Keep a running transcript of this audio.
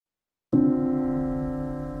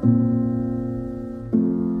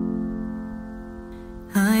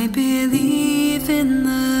believe in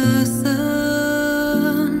the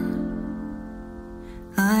sun.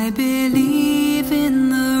 I believe in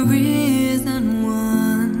the risen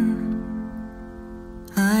one.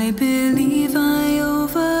 I believe I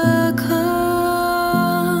overcome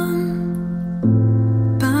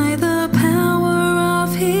by the power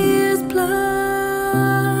of his blood.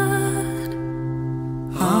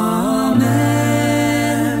 Amen.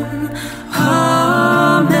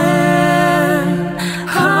 Amen.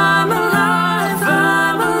 I'm alive.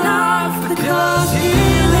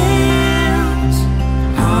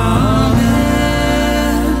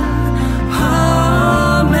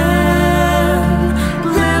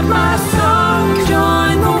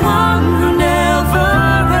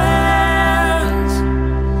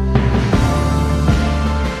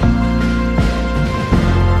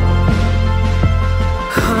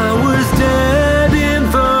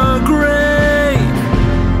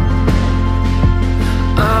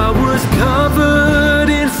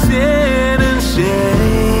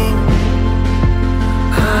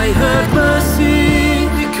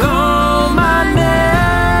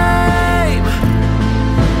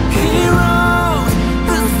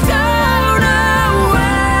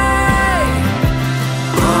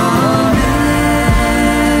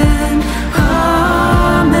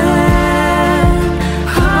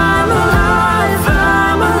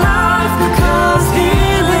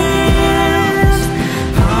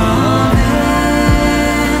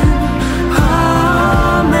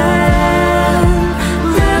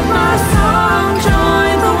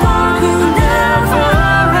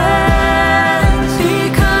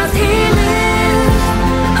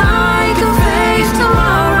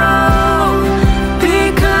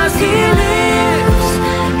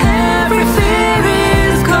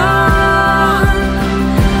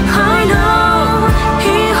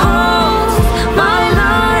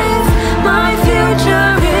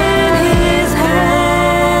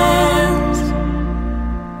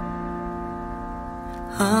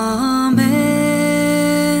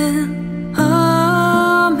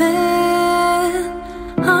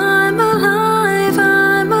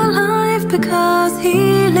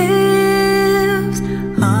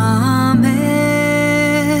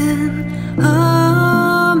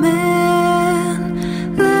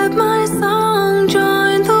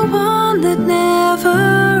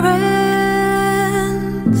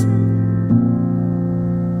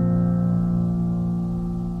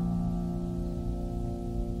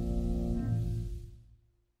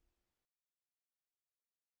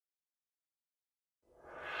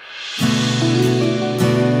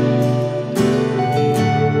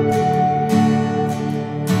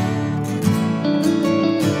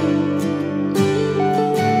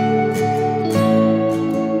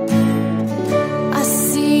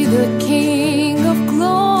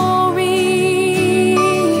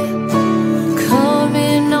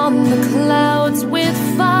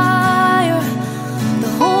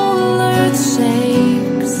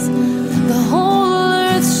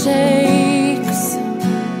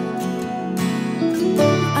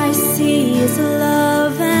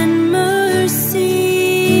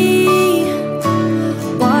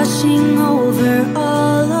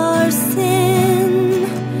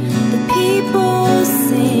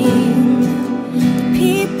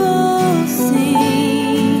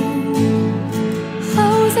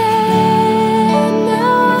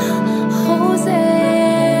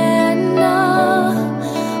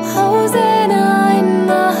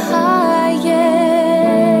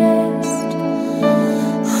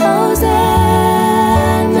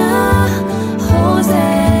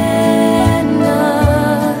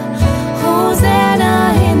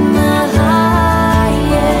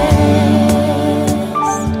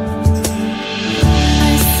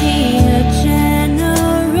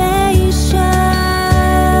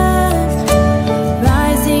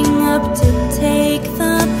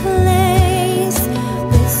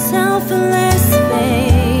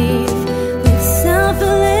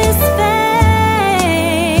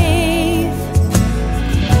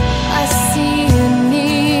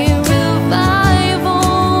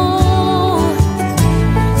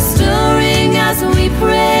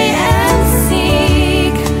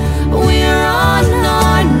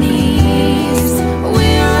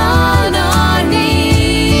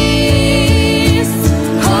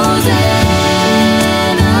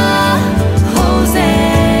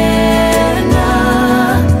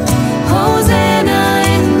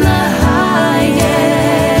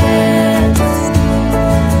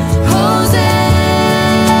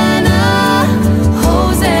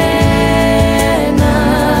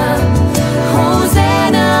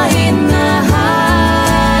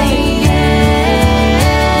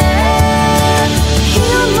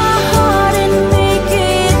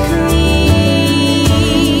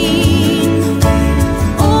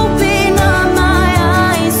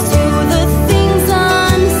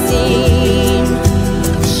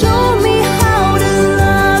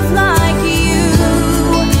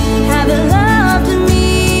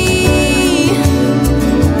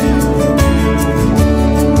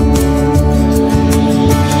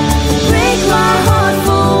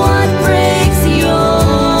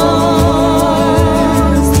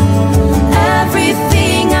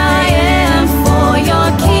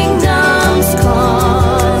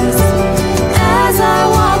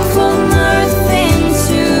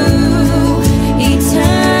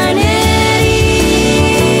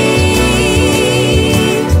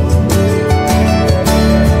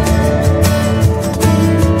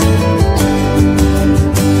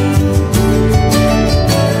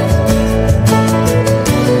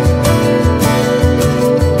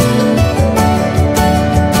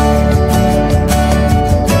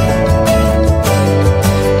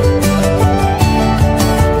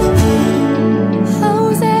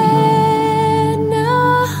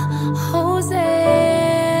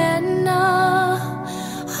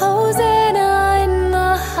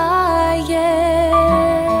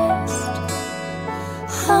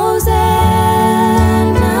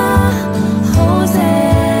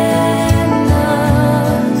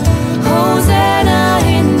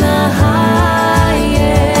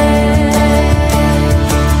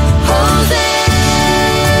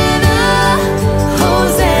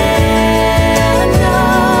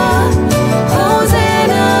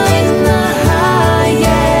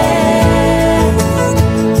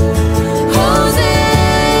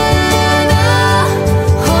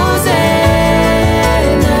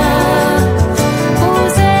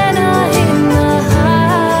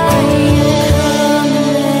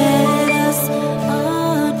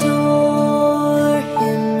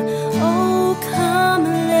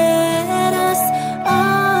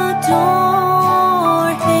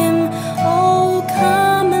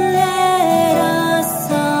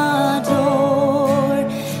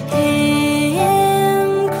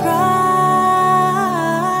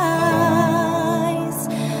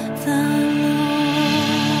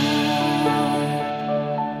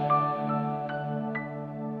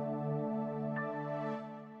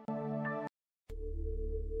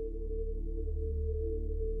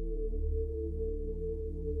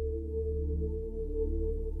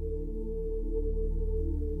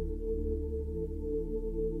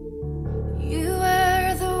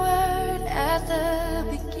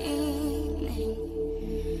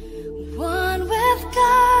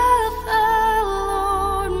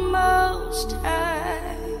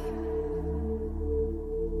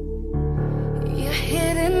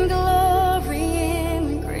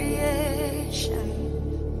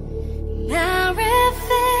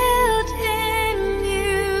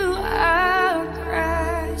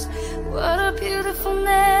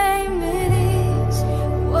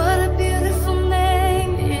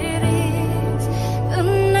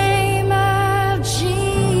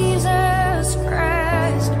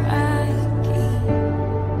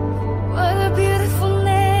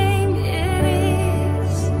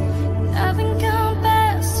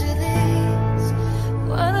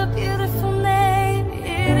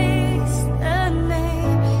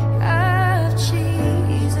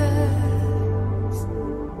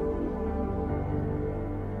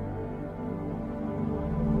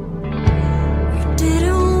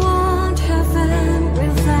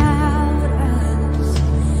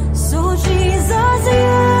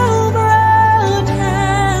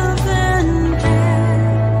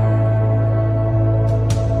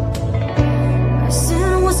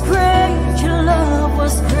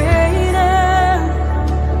 is greater.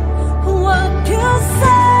 What can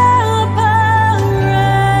separate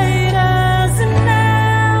us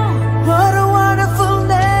now? What a wonderful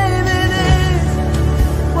name it is.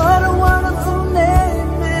 What a wonderful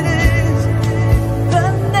name it is. The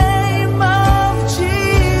name of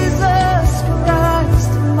Jesus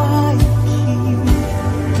Christ, my King.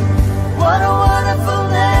 What a wonderful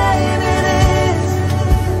name it is.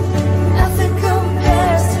 Nothing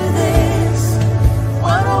compares to this.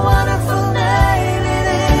 What a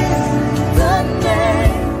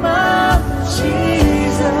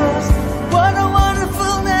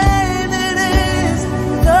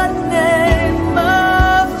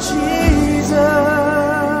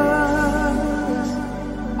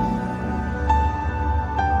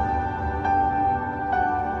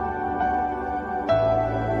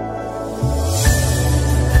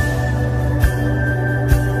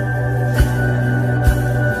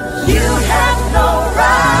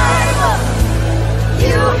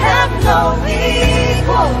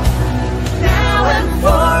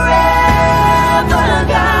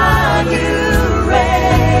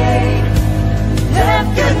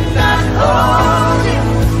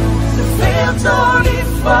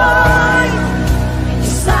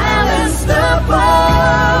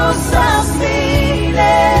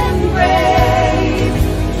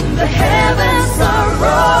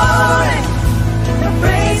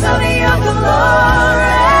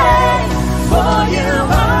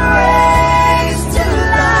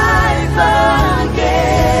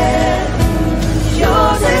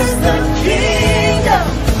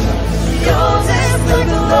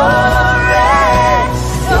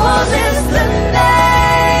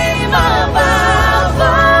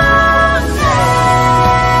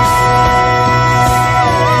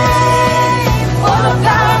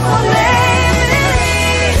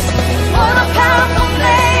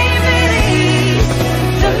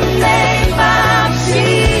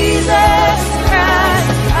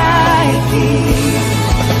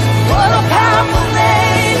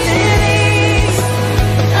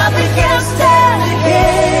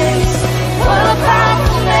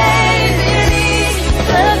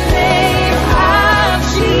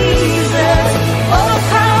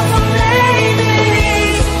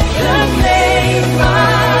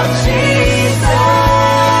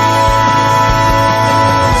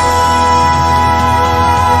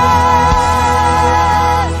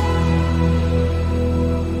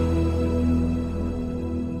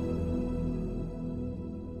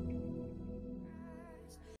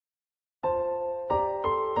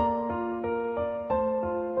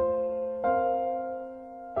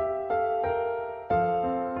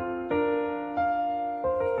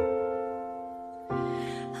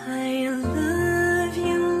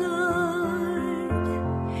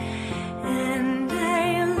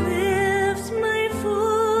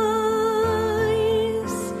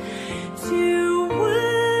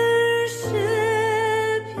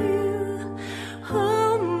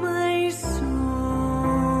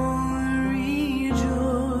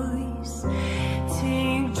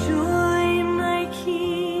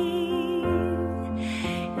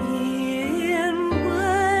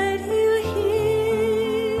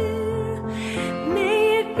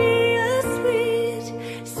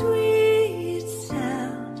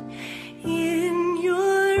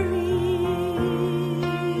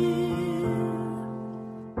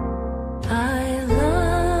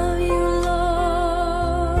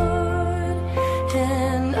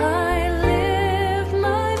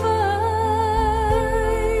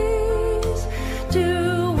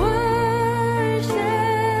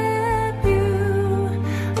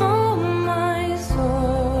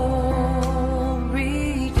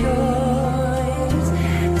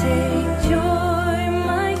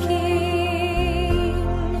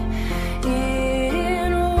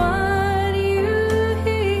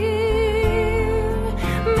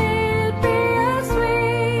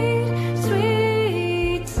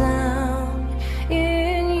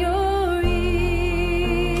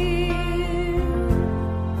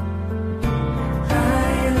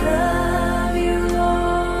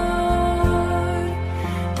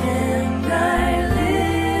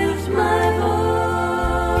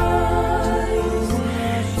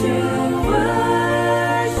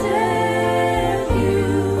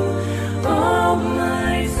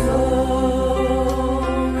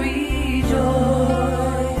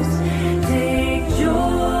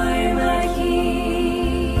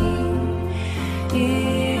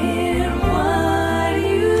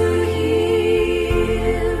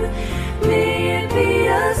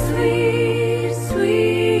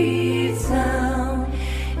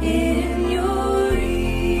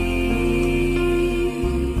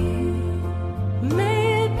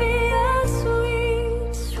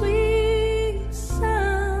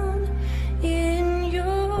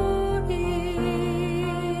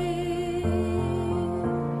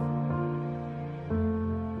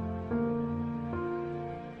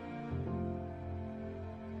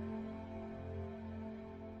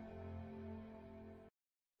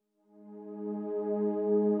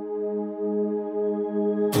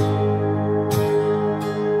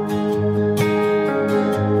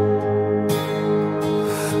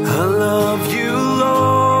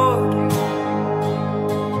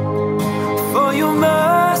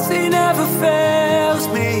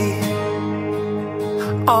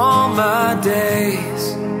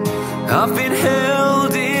been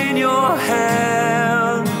held in your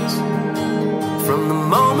hands from the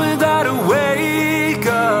moment that I wake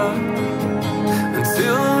up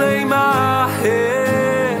until I lay my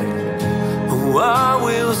head. Oh, I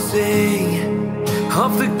will sing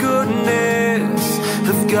of the goodness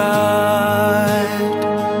of God.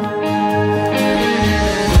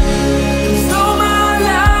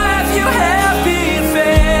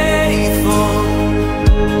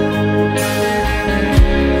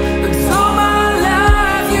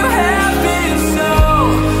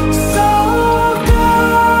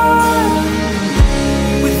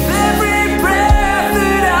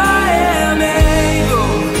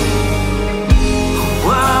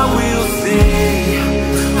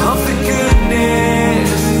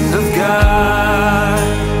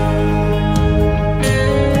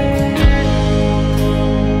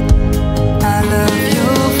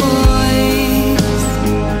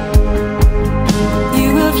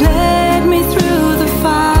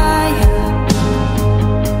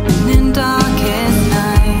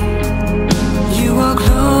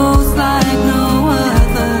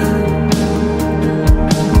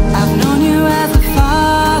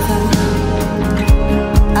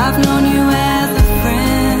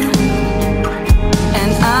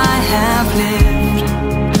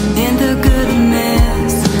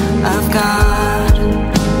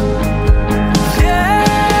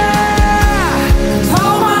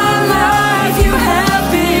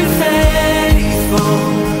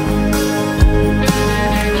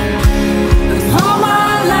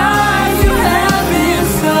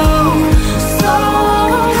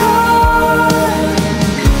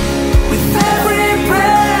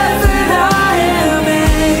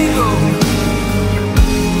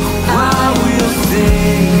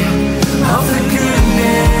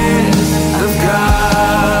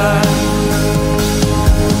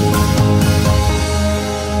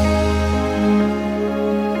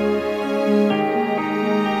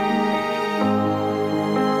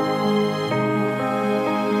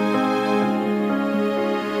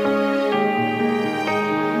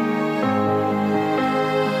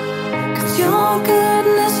 Your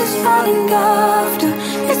goodness is running after,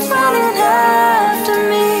 it's running after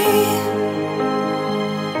me.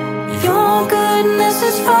 Your goodness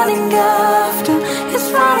is running after, it's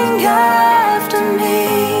running after me.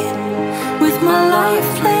 With my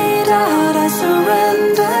life laid out, I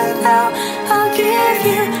surrender now. I'll give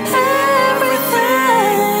you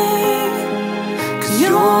everything. 'Cause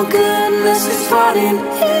your goodness is running,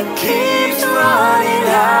 it keeps running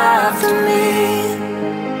after me.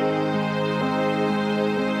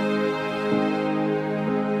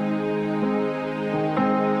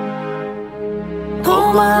 All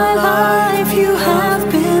my life you have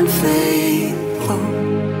been faithful.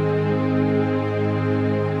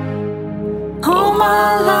 All my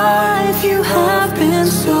life you have been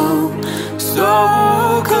so, so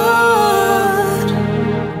good.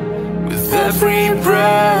 With every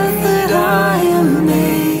breath that I am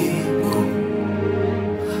able,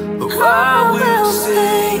 oh, I will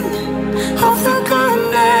sing of the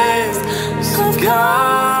goodness of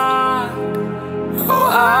God. Oh,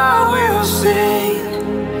 I will sing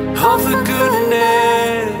of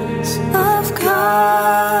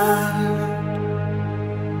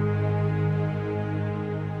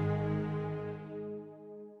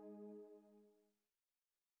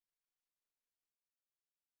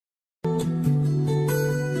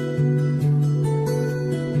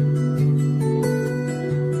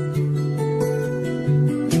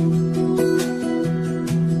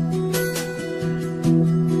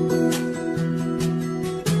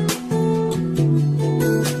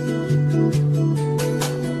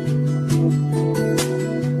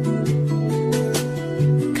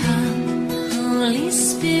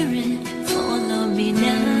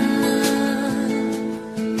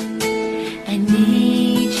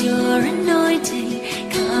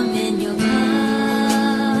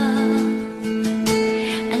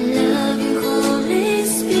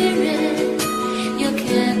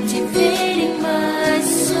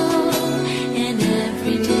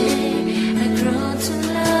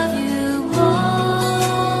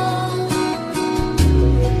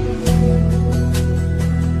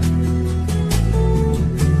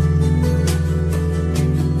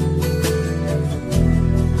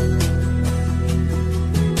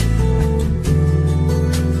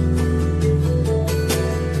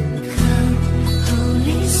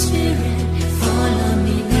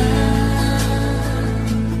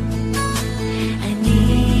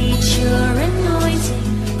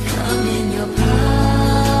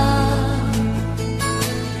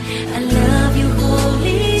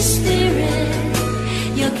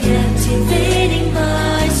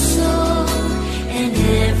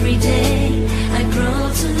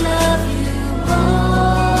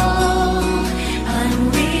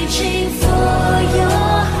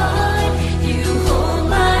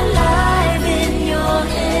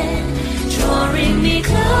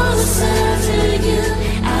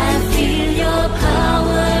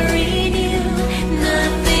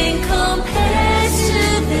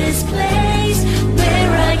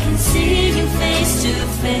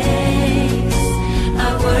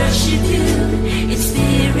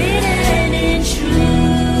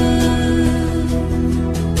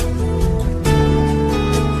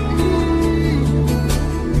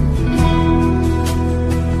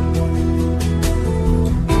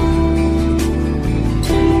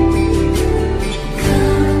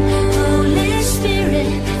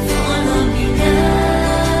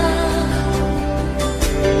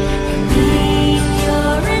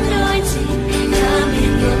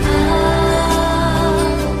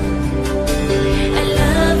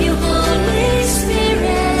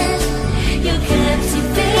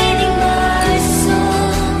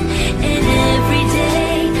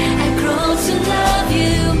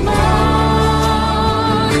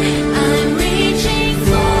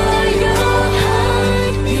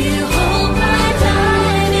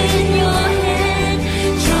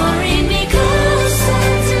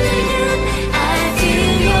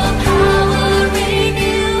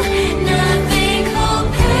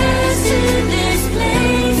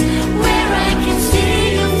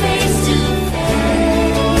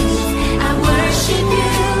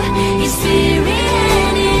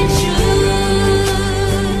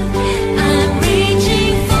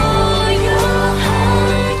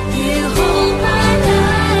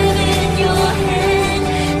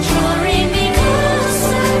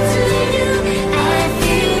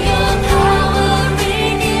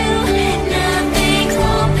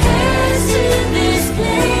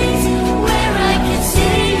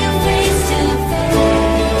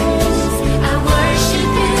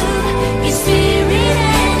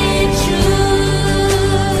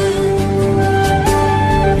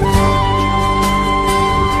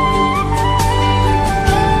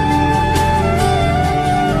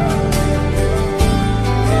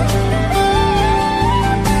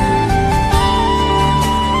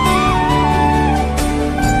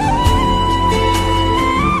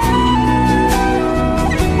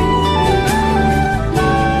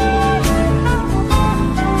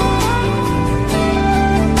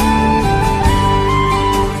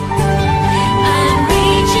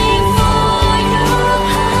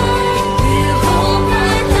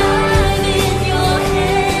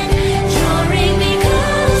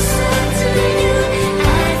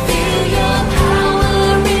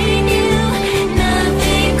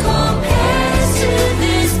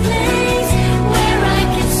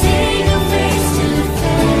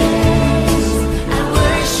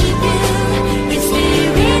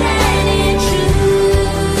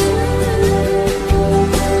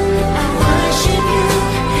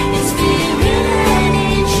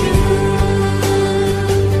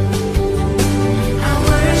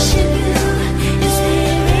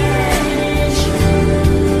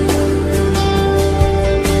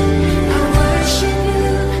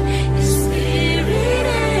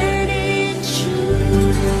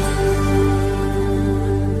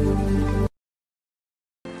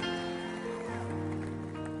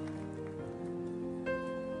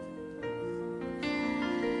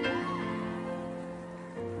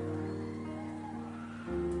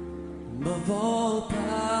above all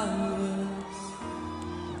powers,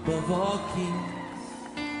 above all kings,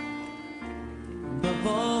 above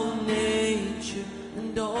all nature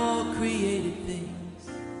and all created things,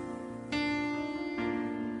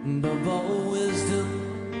 above all wisdom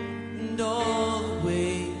and all the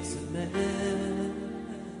ways of man.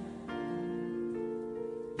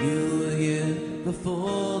 You were here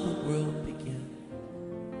before the world began.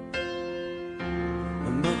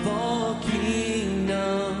 Above all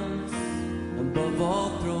kingdoms, above all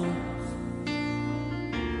thrones,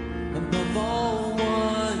 above all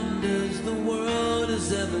wonders the world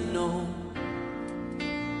has ever known,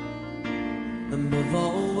 above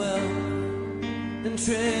all wealth and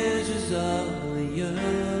treasures of the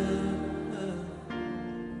earth.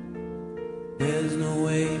 There's no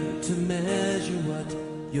way to measure what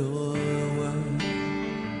you're worth.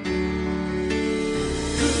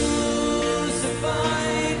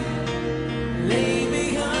 Crucified, laid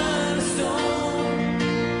behind a stone,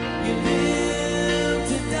 you lived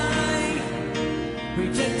to die,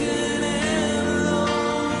 rejected and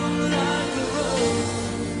alone, like a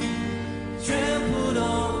rose trampled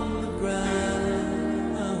on the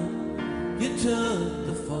ground. You took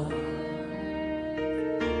the fall,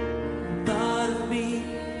 thought of me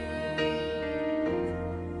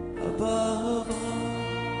above all,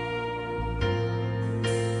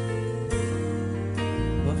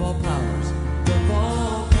 above all powers, above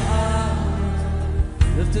all powers,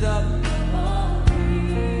 lift it up.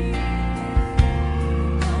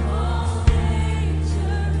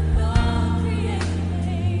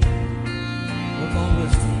 Above all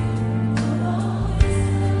wisdom.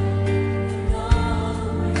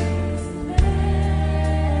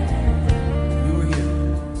 You were here.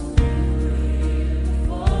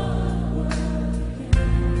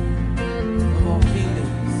 Above all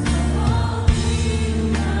kingdoms.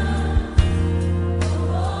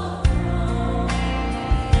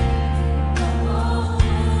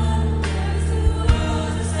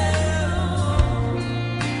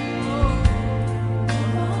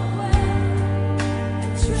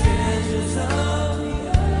 Treasures of the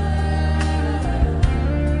earth.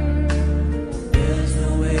 There's no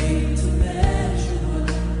way to measure what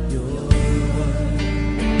you're worth.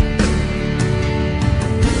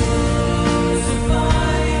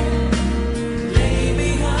 Crucified, lay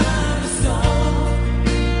behind a stone,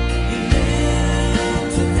 you lived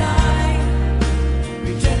to die,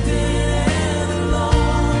 rejected and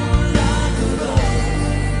alone, like a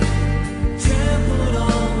rose trampled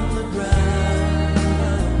on the ground.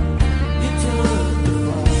 You took the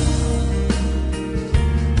fall,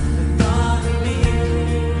 and thought of me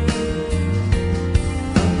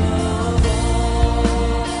above all.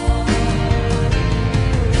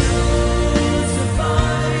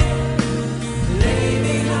 Crucified, lay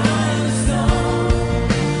behind a stone,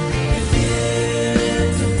 you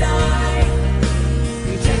lived to die,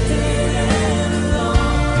 rejected and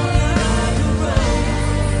alone, like a rose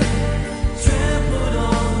trampled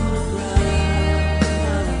on the ground.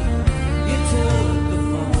 You took the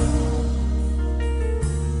fall,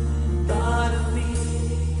 thought of me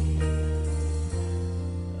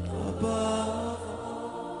above all,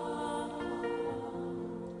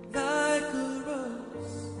 like a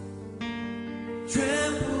rose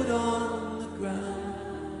trampled on the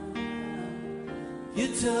ground. You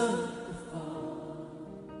took the fall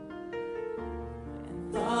and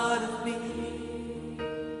thought of me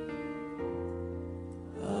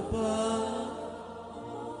above.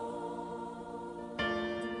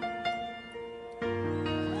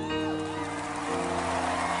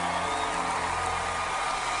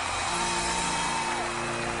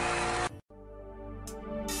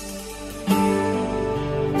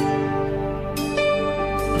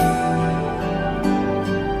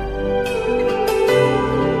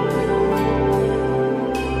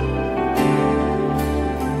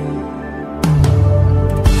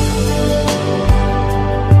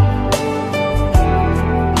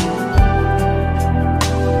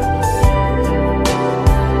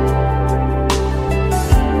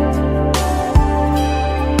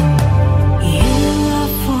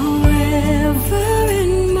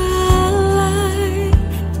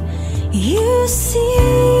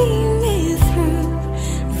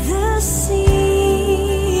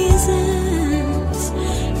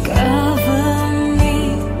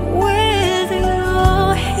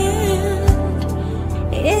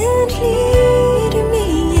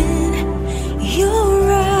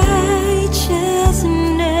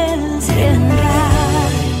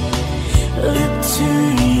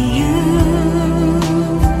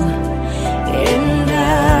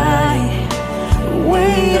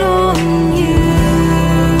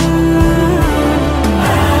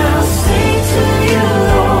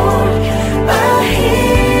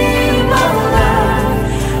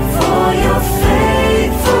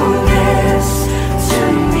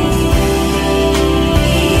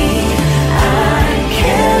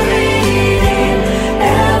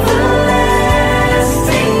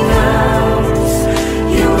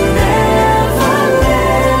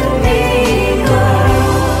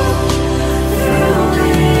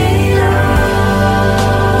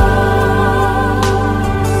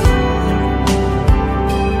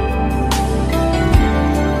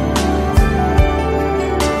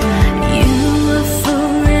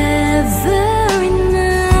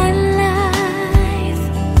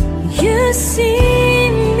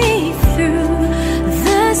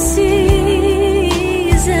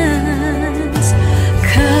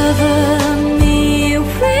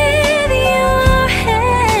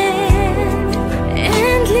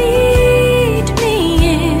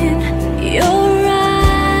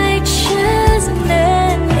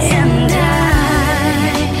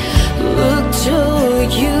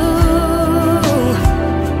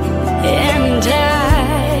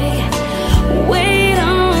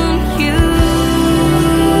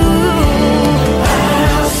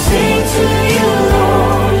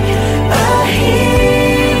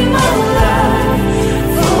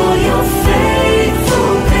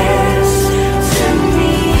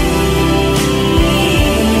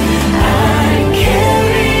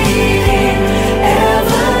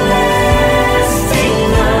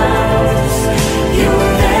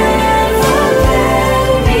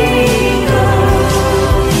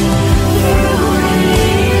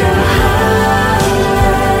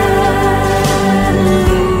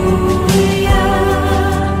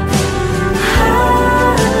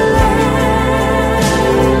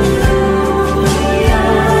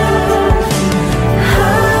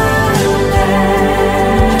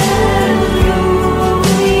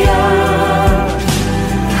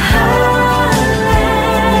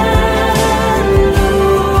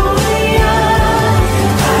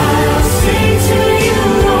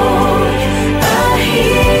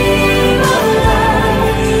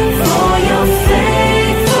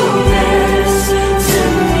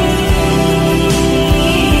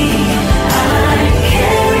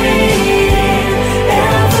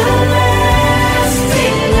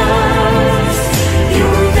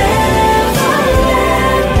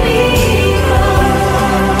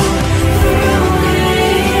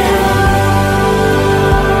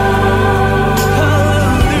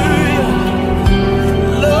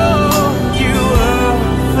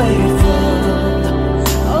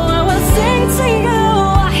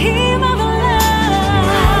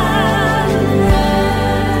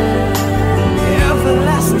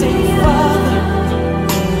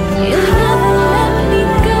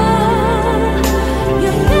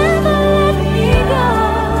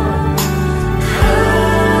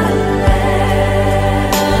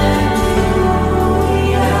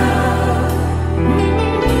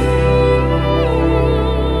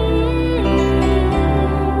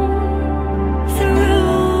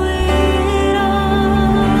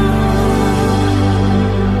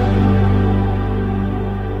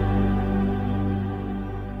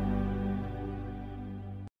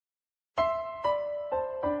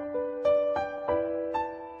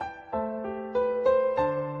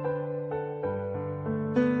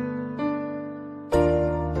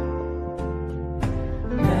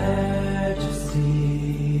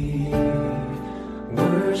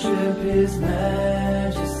 His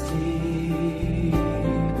majesty.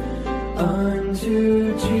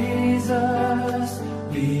 Unto Jesus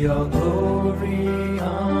be all glory,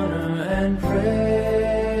 honor, and praise.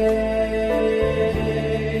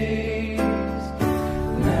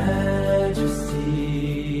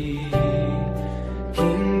 Majesty,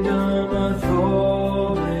 kingdom,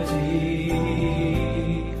 authority,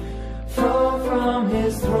 flow from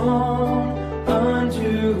His throne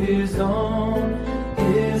unto His own.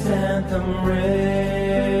 His anthem raised.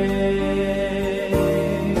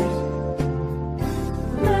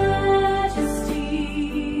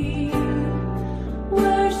 Majesty,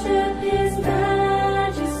 worship His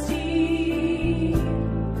majesty.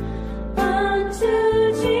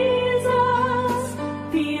 Unto Jesus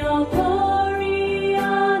be all glory,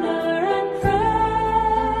 honor, and praise.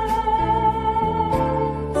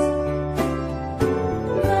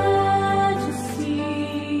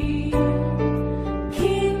 Majesty,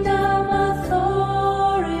 kingdom,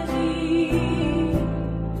 authority,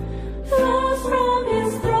 flows from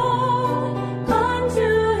His throne unto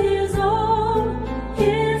His own.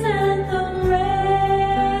 His anthem raised.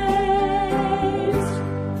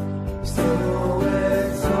 So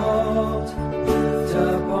exalt, lift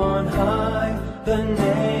up on high the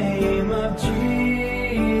name of Jesus.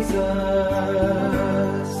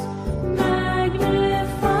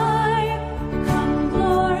 Magnify, come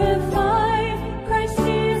glorify Christ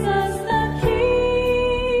Jesus the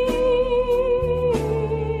King.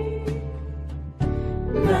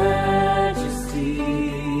 Majesty,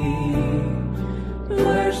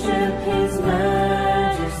 Worship His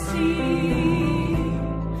majesty.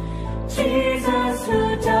 Jesus who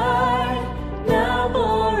died, now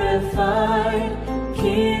glorified,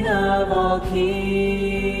 King of all kings.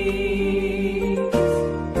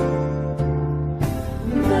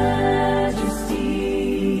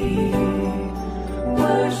 Majesty,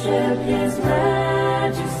 worship His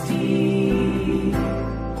majesty.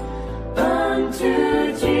 Unto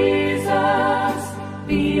Jesus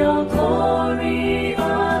be all glory,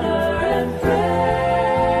 honor, and praise.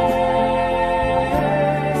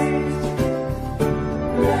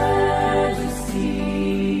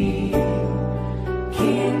 Majesty,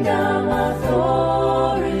 kingdom,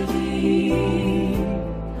 authority,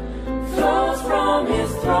 flows from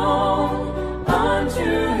His throne unto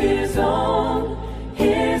His own.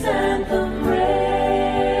 His anthem raised.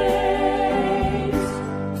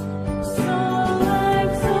 So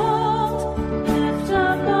exalt, lift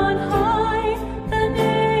up on high the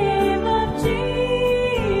name of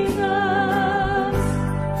Jesus.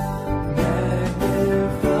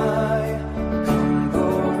 magnify, come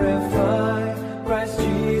glorify Christ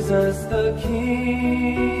Jesus the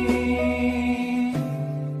King.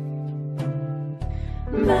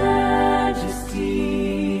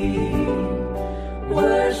 Majesty,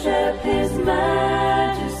 worship His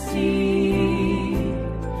majesty.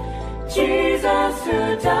 Jesus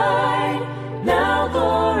who died, now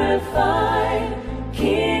glorified,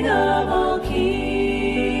 King of all kings.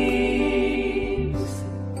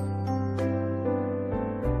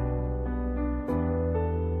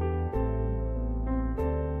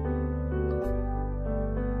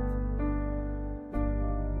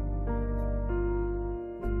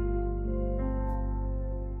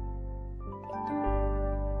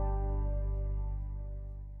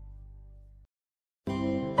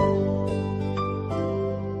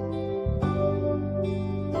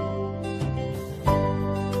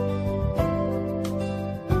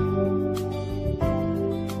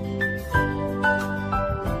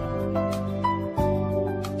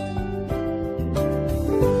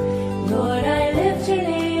 Lord, I lift your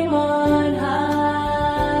name on high.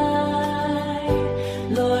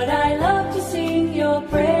 Lord, I love to sing your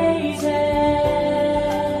praises.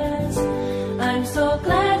 I'm so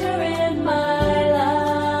glad you're in my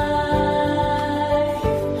life.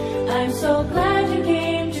 I'm so glad you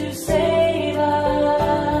came to save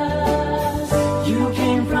us. You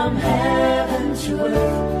came from heaven to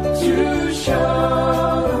earth to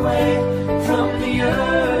show the way, from the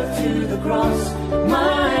earth to the cross.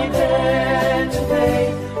 My debt to pay,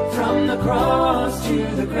 from the cross to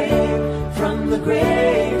the grave, from the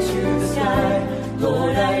grave to the sky.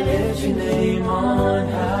 Lord, I lift your name on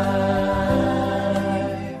high.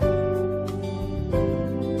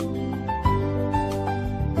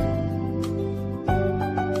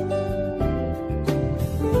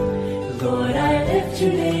 Lord, I lift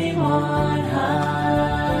your name on high.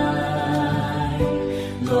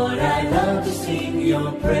 Lord, I love to sing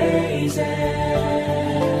your praises.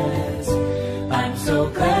 I'm so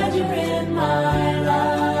glad you're in my life.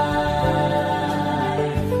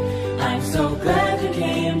 I'm so glad you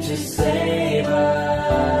came to save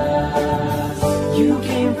us.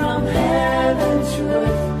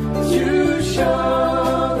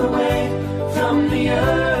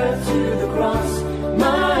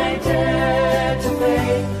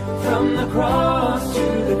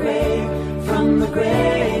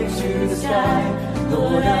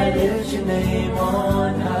 your name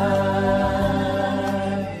on high.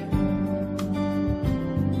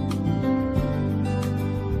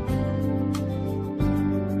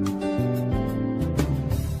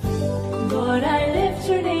 Lord, I lift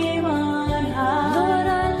your name on high. Lord,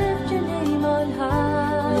 I lift your name on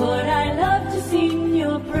high. Lord, I love to sing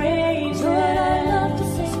your praises. Lord, I love to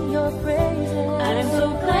sing your praises. And I'm so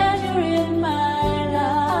glad you're in my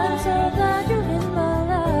life. I'm so glad you're in my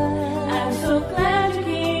life. I'm so glad you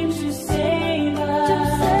came to save us. To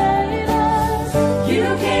save us. You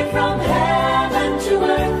came from heaven to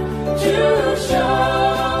earth to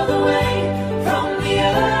show the way. From the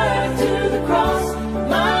earth to the cross,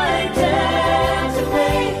 my debt to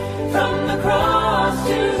pay. From the cross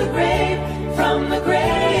to the grave, from the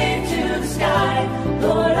grave to the sky.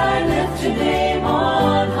 Lord, I lift your name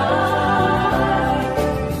on high.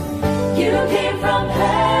 You came from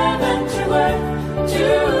heaven to earth to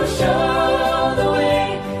show the way.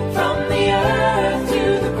 From the earth to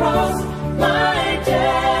the cross, my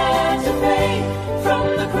debt to pay. From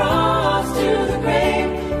the cross to the grave,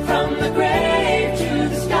 from the grave to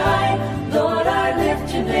the sky. Lord, I lift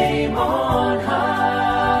your name on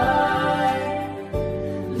high.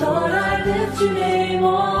 Lord, I lift your name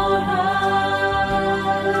on high.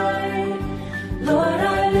 Lord,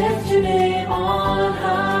 I lift your name on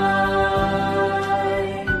high.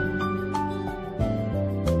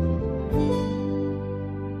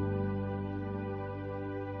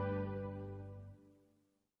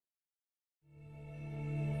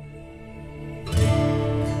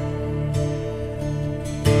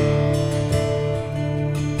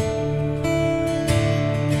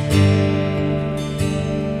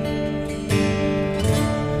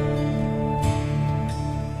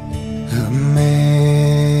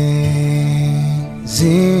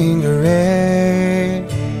 Amazing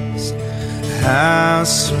grace, how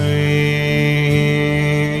sweet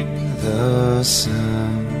the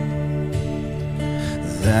sound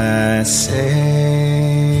that saved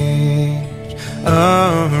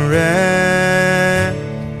a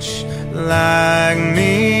wretch like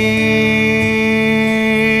me.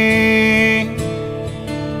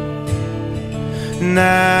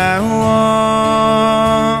 Now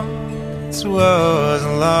once was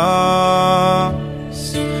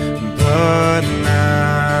lost, but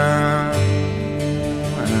now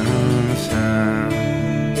I'm found.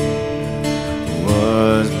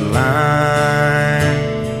 Was blind,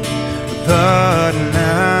 but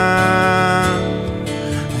now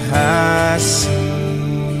I see.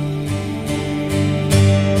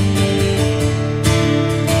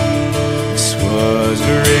 This was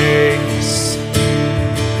grace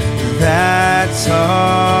that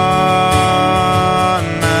taught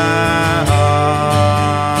my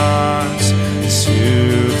heart to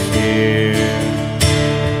fear,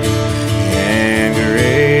 and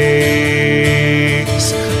grace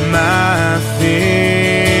my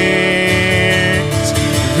fears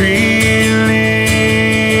relieved.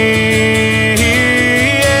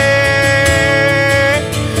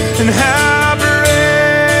 And how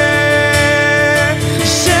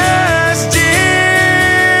precious did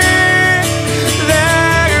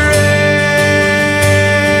that grace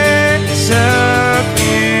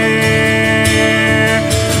appear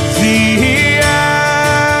the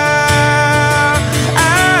hour I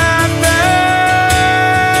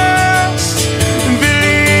first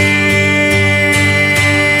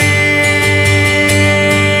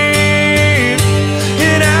believed.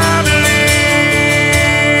 And I believe,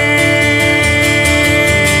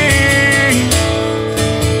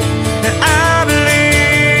 and I believe,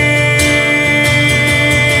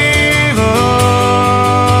 oh.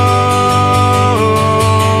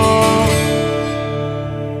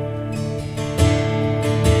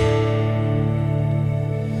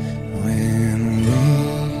 When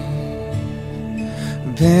we've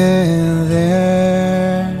been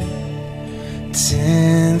there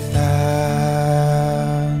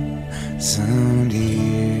 10,000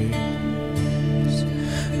 years,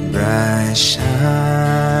 bright shining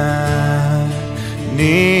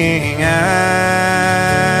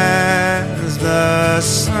as the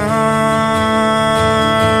sun.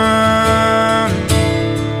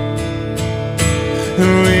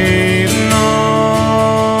 We've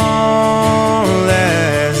known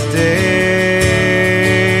less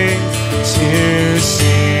days to see.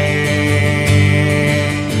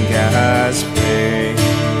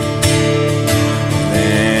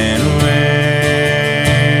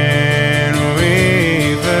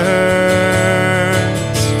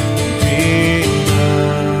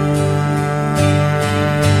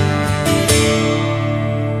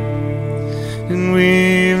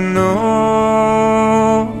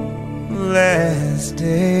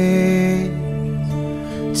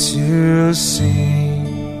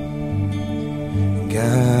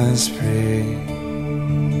 us pray.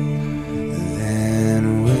 Then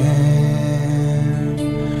when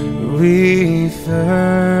we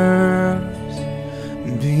first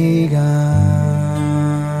begun.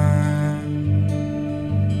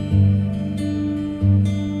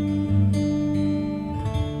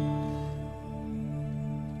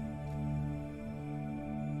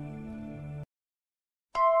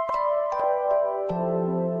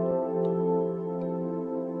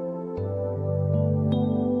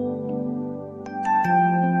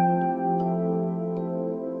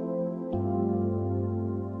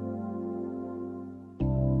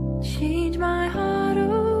 Change my heart,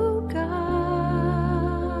 oh God,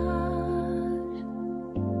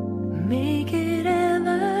 make it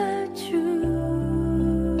ever true.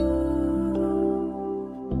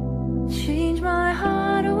 Change my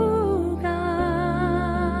heart, oh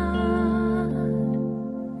God,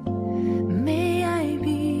 may I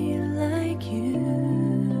be like you.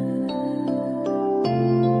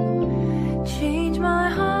 Change my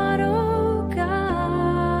heart, oh God,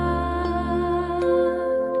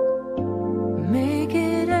 make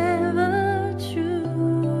it ever true.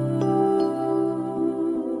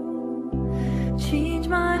 Change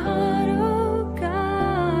my heart, oh God,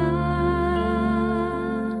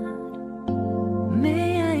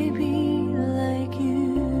 may I be like you.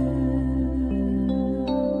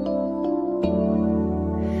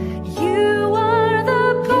 You are the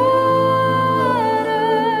potter,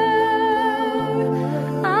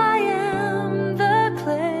 I am the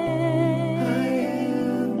clay.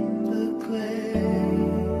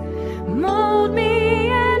 Mold me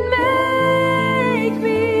and make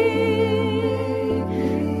me.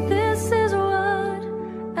 This is what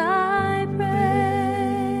I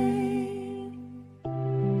pray.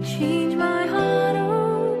 Change my heart,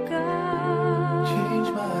 oh God. Change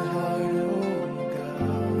my heart, oh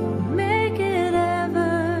God. Make it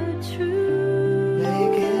ever true.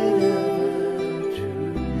 Make it ever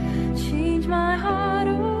true. Change my heart,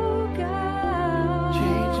 oh God.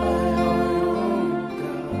 Change my heart, oh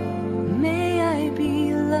God. May I be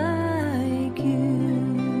like you.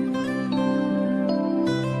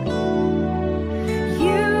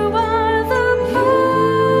 You are the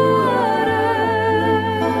potter,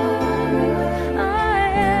 I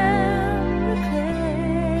am the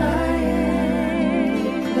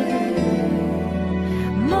clay.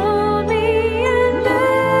 Mold me and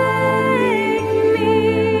make me.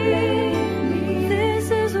 This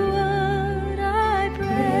is what I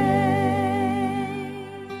pray.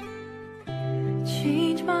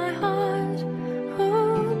 Change my heart,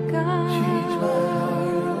 oh God. Change my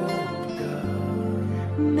heart, oh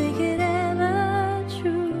God. Make it ever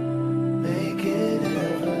true. Make it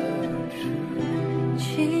ever true.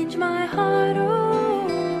 Change my heart, oh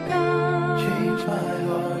God. Change my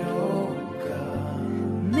heart, oh God.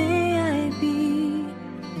 May I be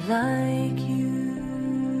like you.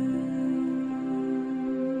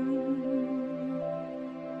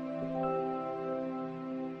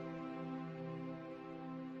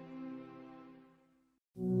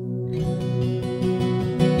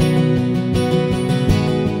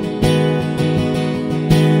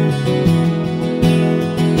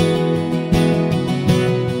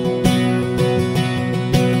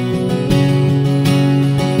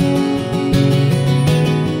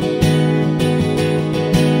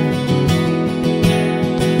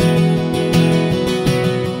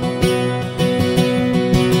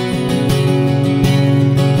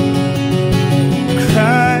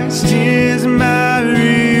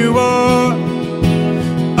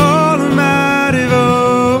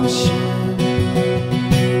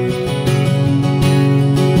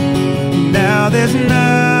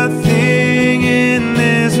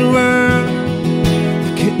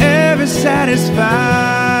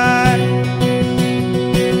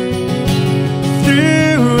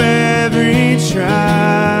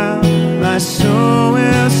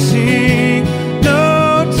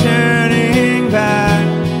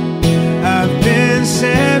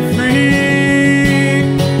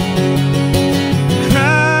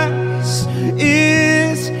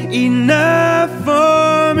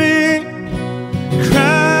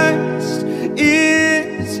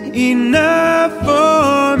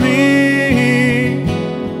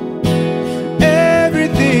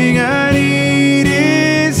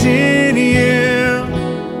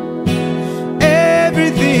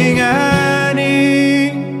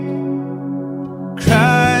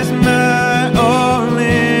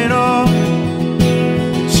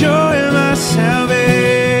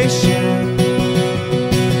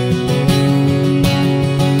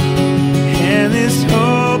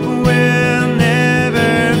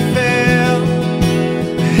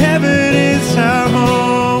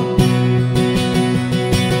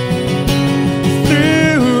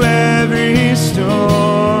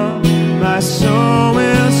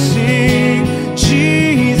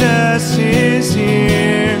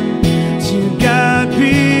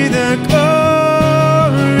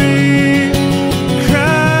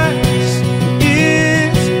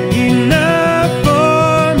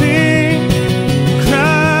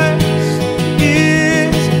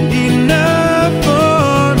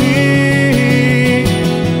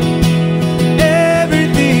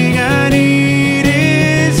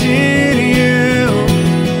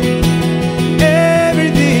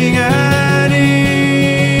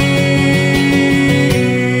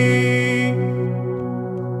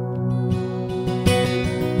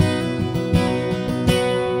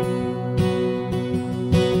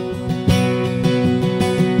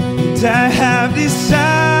 'cause I have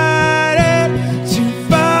decided to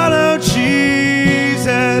follow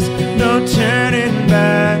Jesus. No turning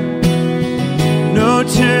back, no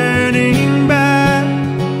turning back.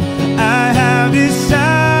 I have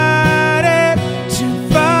decided to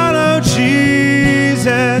follow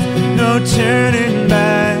Jesus. No turning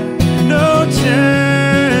back, no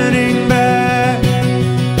turning back.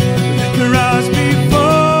 The cross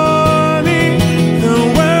before me, the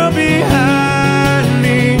world behind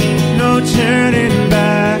me. No turning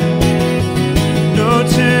back, no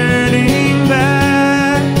turning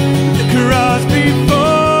back. The cross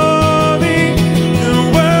before me, the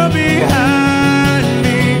world behind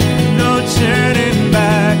me. No turning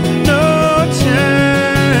back, no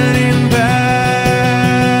turning back.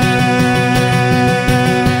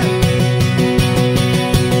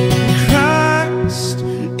 Christ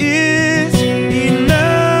is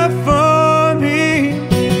enough for me.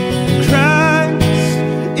 Christ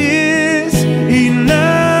is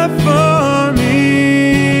enough for me.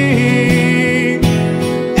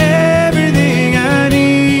 Everything I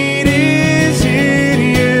need is in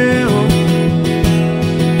you.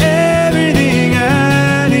 Everything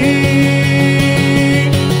I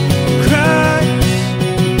need. Christ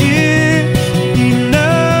is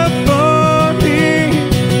enough for me.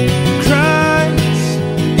 Christ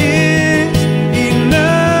is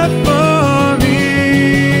enough for me.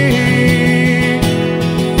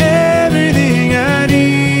 Everything I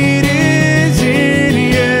need is in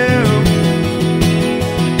you.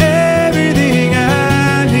 Everything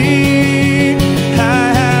I need. I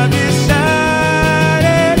have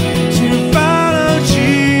decided to follow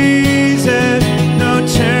Jesus. No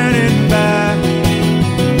turning back,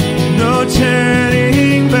 no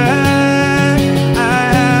turning back. I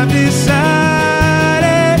have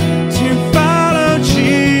decided to follow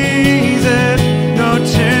Jesus. No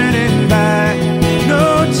turning back, no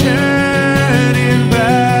turning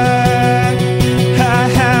back. I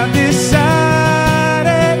have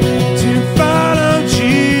decided to follow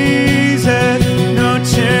Jesus. No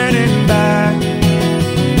turning back,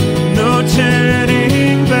 no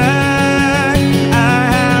turning back. I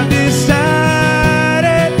have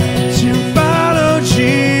decided to follow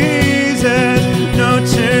Jesus. No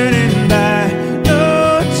turning back, no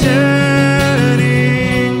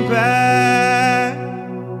turning back.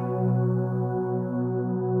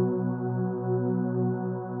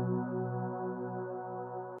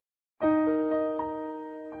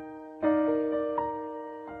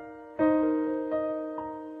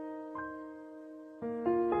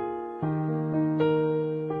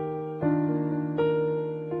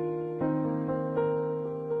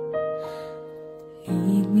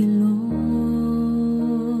 Lead me, Lord,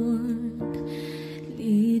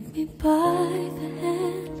 lead me by the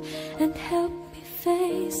hand and help me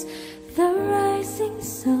face the rising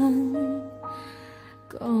sun.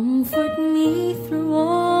 Comfort me through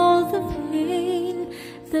all the pain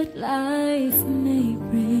that life may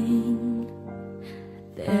bring.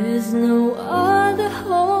 There's no other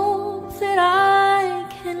hope that I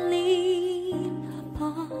can lean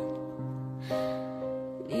upon.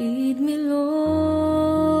 Lead me,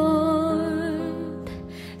 Lord,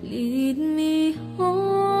 lead me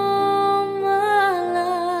all my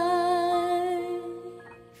life.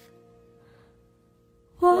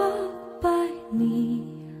 Walk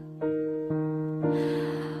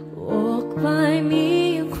by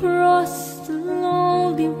me across the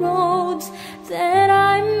lonely roads that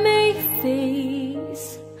I may face.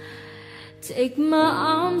 Take my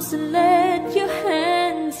arms and let your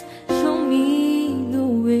hands show me the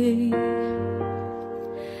way.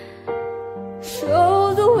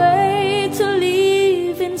 Show the way to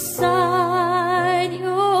live inside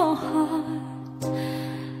your heart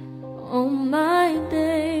all my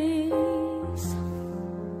days,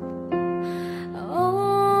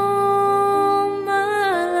 all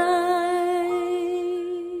my life.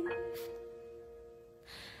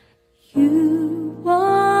 You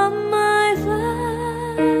are my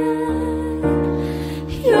life.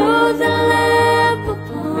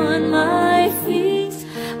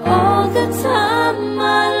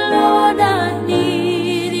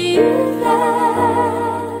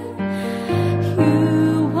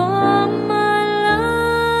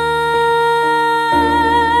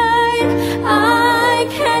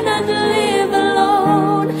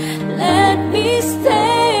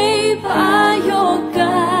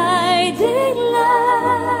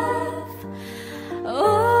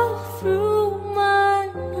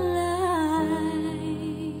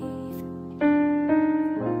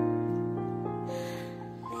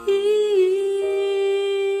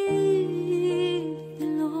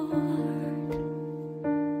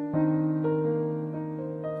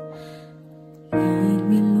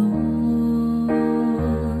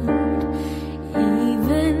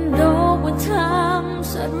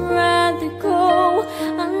 else, I'd rather go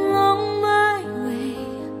along my way.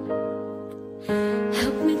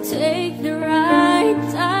 Help me take the right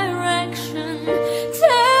direction.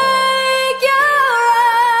 Take your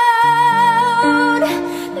road.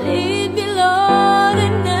 Lead me, Lord,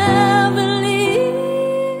 and never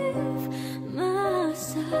leave my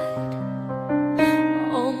side.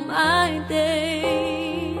 All my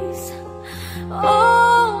days,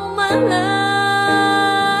 all my life.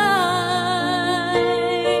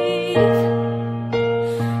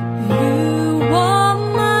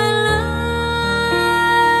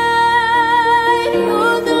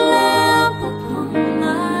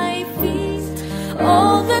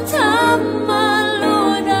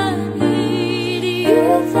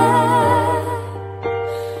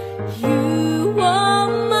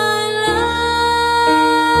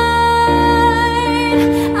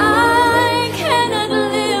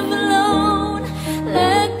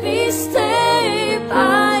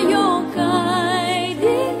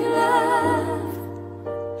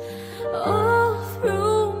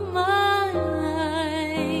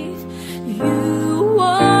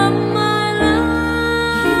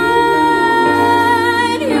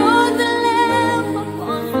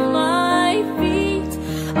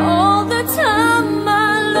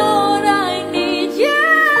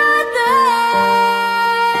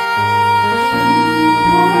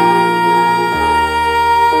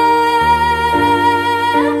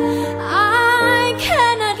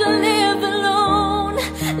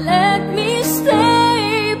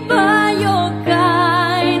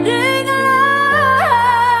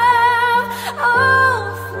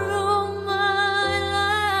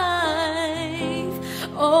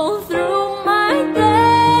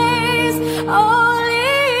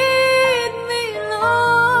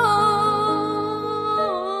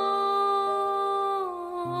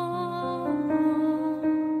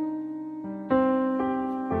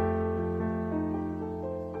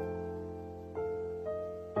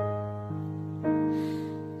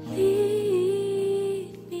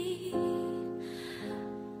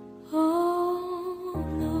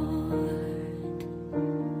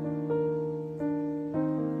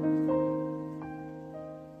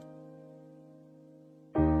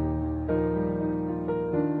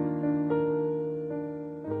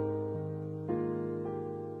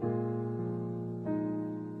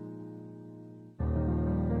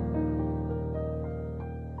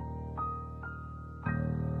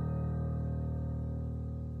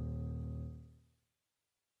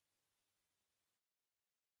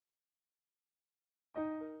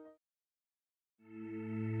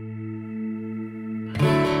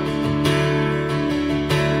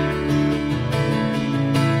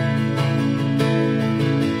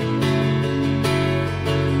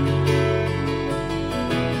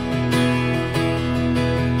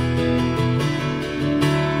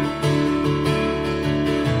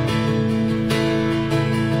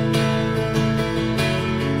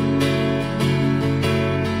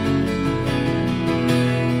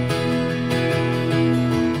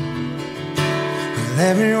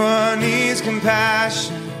 Everyone needs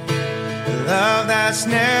compassion, a love that's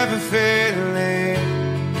never failing.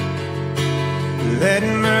 Let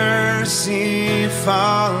mercy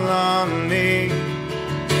fall on me.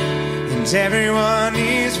 And everyone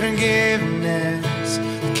needs forgiveness,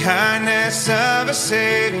 the kindness of a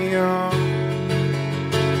Savior,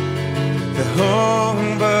 the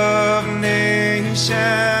hope of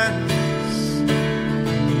nations.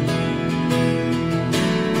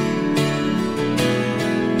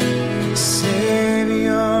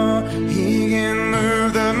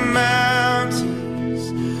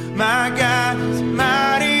 My God is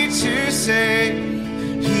mighty to save.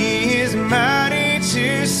 He is mighty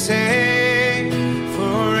to save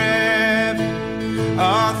forever.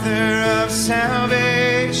 Author of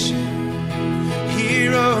salvation, He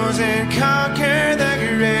rose and conquered the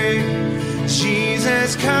grave.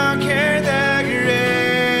 Jesus conquered the grave.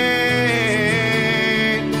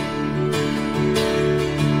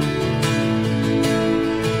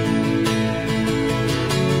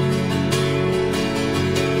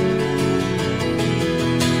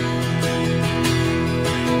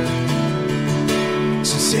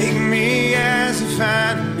 Take me as you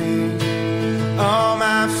find me, all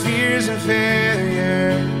my fears and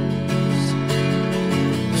failures.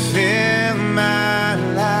 Fill my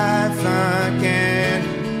life again.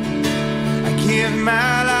 I give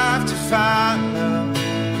my life to follow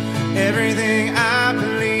everything I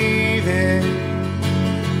believe in.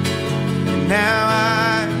 And now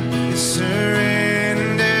I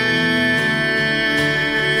surrender.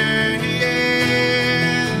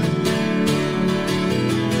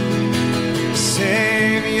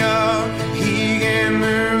 Savior, He can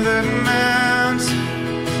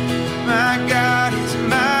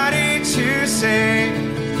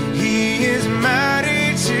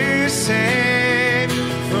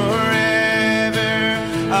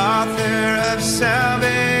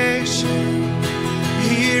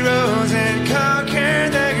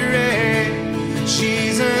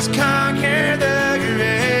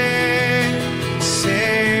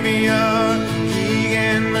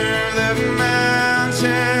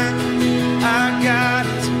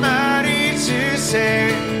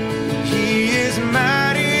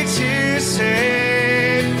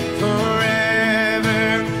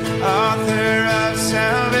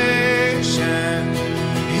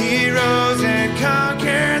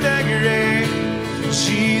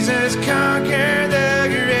Jesus conquered the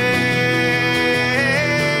grave.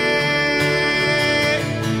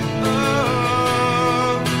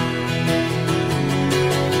 Oh.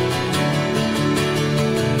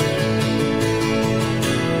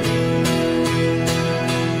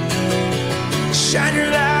 Shine your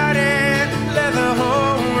light and let the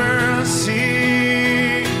whole world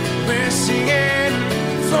see. We're singing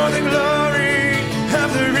for the glory of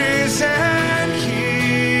the risen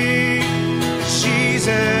King.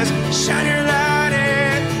 Jesus, shine your light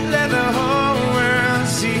and let the whole world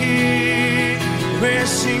see. We're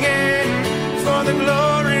singing for the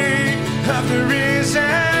glory of the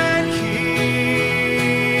risen King.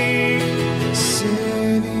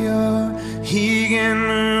 Savior, He can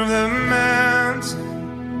move the mountains.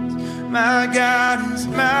 My God is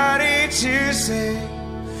mighty to save.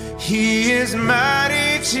 He is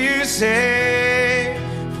mighty to save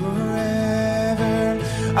forever.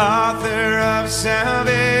 Author of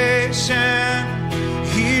salvation,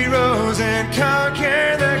 He rose and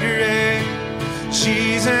conquered the grave.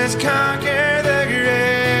 Jesus conquered the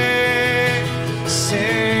grave.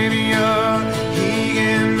 Savior, He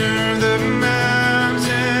can move the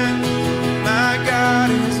mountain. My God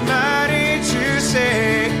is mighty to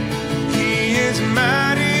save. He is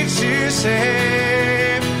mighty to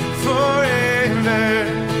save forever.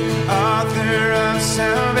 Author of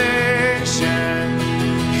salvation,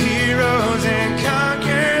 He rose and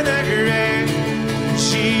conquered the grave.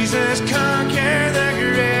 Jesus conquered the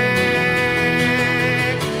grave.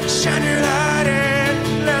 Shine your light and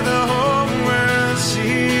let the whole world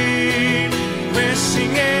see. We're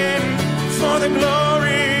singing for the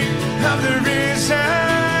glory of the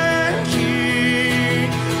risen King.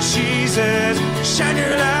 Jesus, shine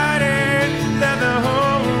your light and let the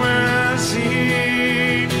whole world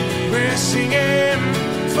see. We're singing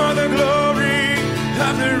for the glory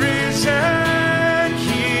of the risen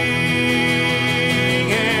King.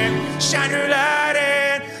 And shine your light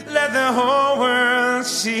and let the whole world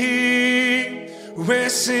see. We're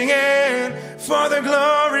singing for the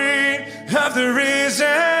glory of the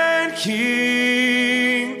risen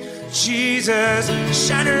King. Jesus,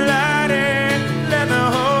 shine your light and let the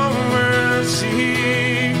whole world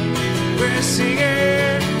see. We're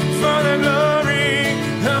singing for the glory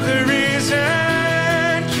of the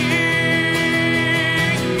risen King.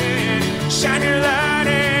 Shine your light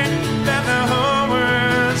and let the whole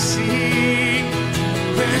world see.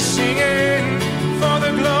 We're singing for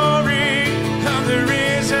the glory of the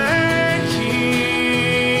risen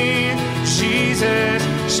King. Jesus,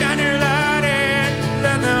 shine your light and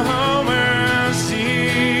let the whole world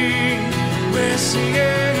see. We're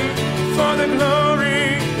singing for the glory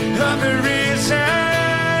of the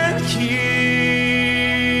risen King.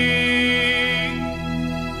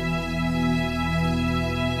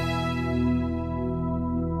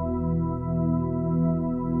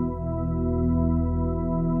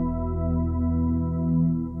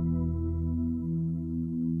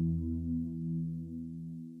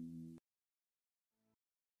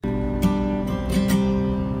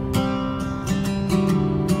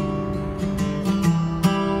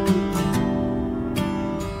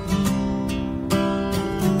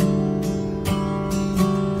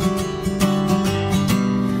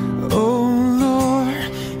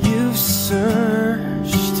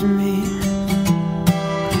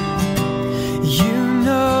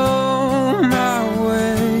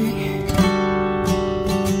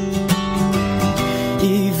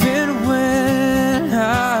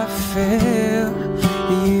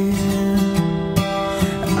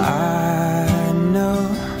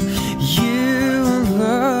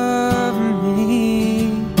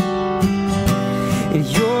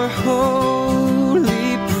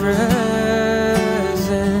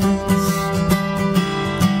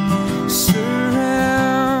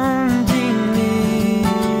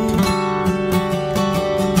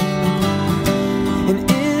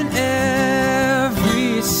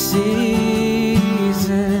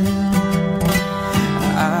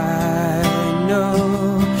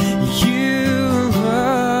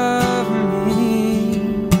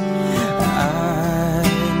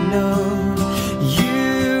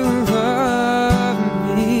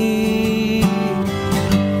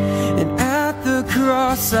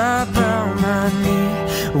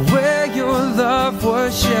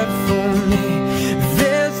 shed for me.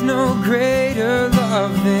 There's no greater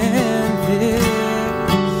love than this,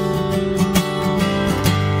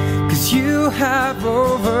 'cause you have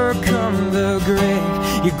overcome the grave.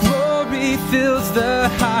 Your glory fills the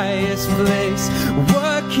highest place.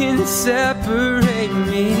 What can separate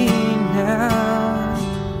me now?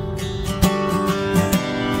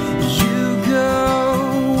 You go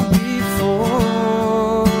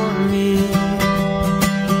before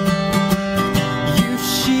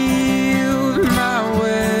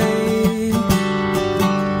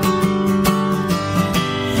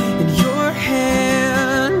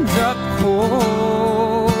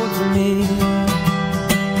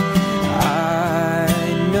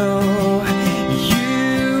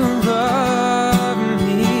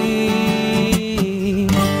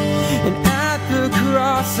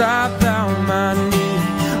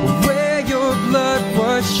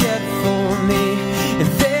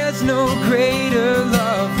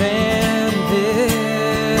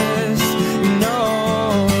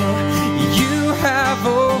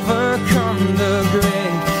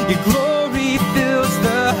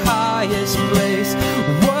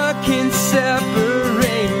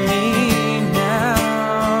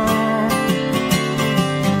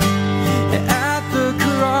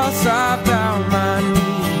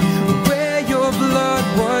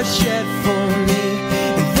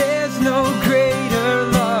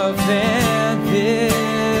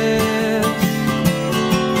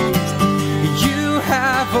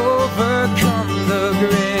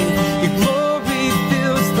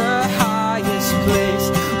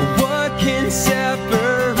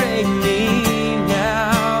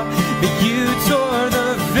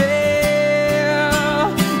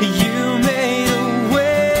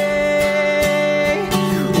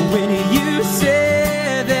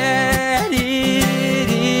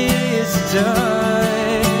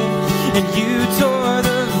done. And you tore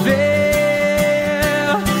the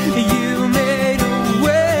veil, you made a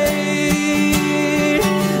way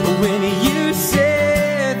when you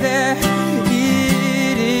said that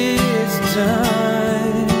it is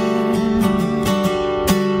done.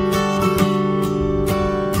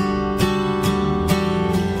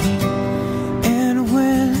 And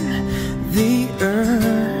when the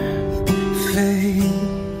earth fades,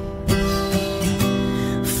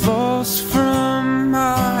 falls from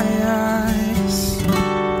my eyes,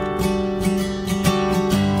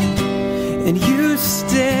 and you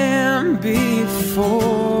stand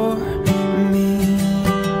before me,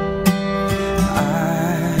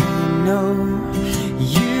 I know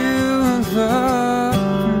you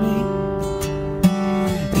love me,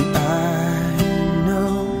 and I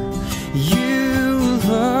know you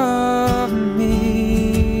love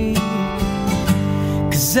me.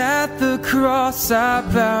 'Cause at the cross I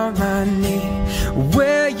bow my knee,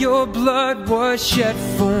 where your blood was shed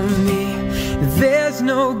for me. There's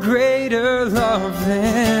no greater love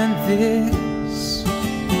than this.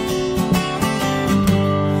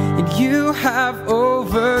 And you have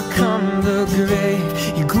overcome the grave.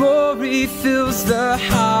 Your glory fills the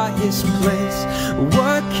highest place.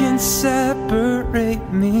 What can separate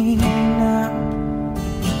me now?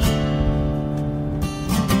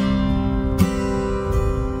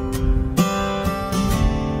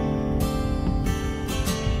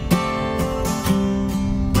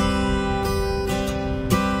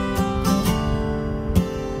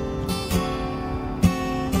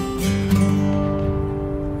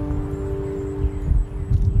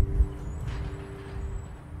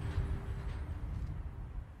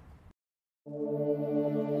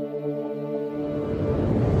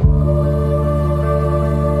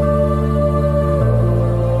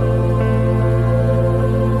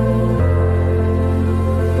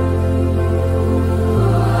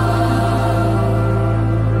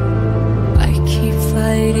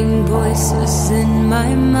 Voices in my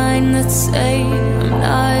mind that say I'm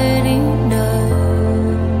not enough.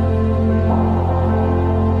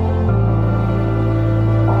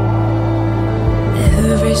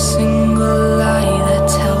 Every single lie that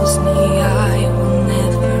tells me I will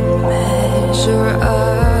never measure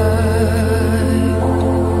up.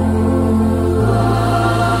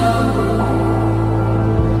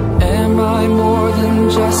 Am I more than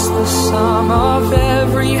just the sum of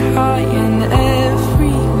every high and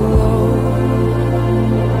every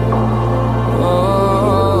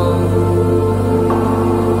low?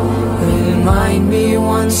 Remind me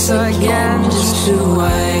once again just who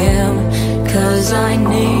I am, 'cause I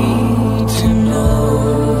need to know.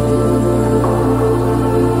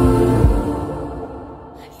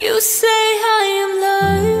 You say I am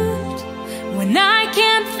loved when I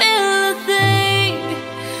can't feel a thing.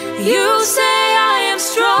 You say I am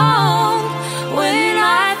strong when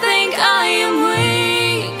I think I am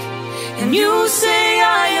weak. And you say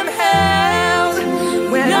I am held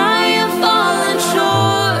when I have fallen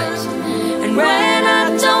short. And when I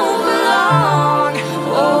don't belong,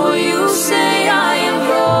 oh, you say I am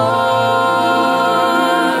yours.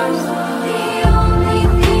 The only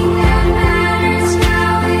thing that matters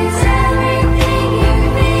now is everything you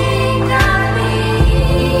think of me.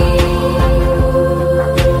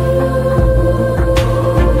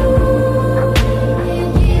 In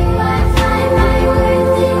you I find my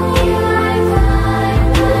worth, in you I find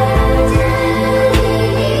my identity.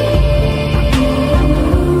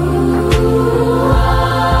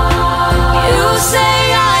 You say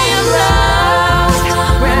I am loved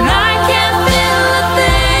when I can't feel a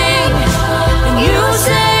thing. And you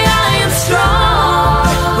say I am strong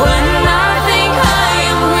when I think I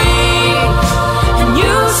am weak. And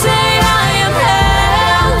you say I am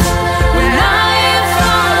held when I have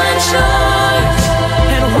fallen short.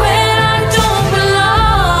 And when I don't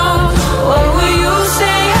belong, oh, will you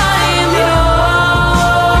say I am yours?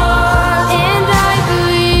 And I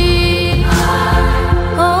believe,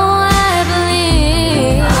 oh, I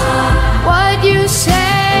believe what you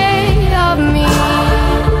say of me.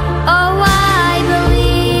 Oh, I believe.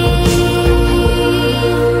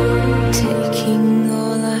 Taking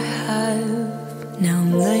all I have, now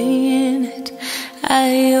I'm laying it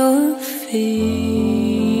at your feet.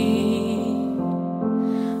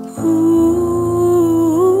 Ooh,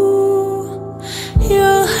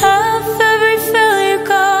 you'll have every failure,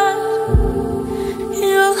 God.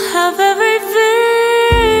 You'll have every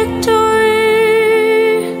victory.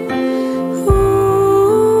 Ooh.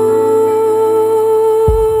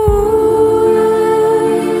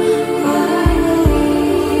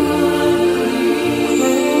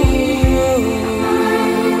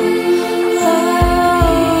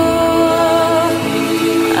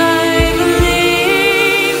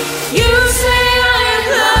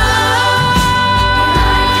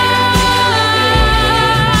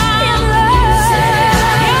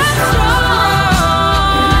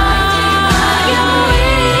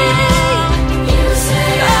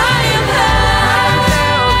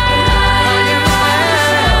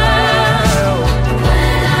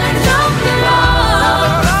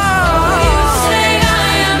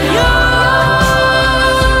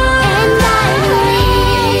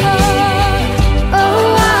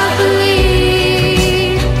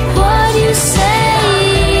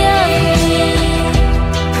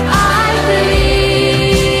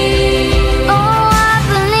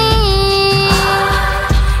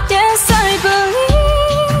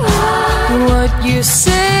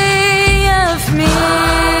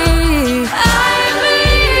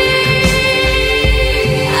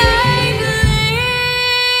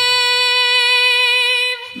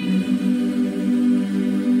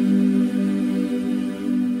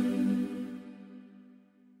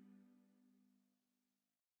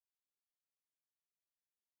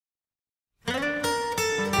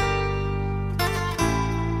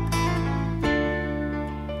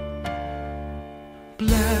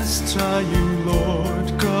 Blessed are you,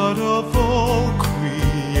 Lord, God of all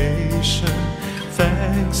creation.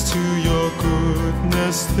 Thanks to your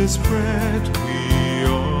goodness, this bread we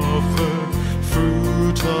offer,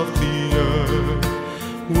 fruit of the earth,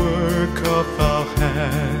 work of our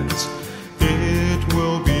hands. It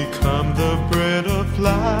will become the bread of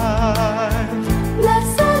life.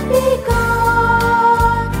 Blessed be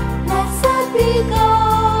God, blessed be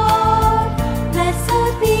God,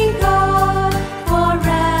 blessed be God,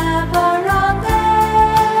 forever,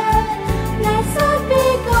 amen. Blessed be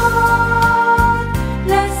God,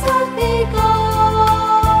 blessed be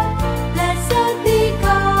God, blessed be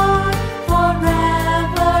God,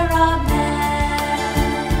 forever, amen.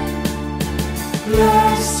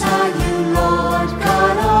 Blessed are you, Lord,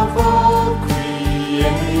 God of all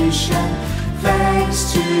creation. Thanks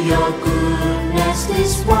to your goodness,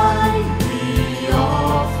 this wine we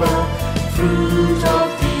offer, fruit of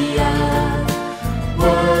the earth,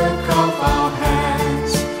 work of our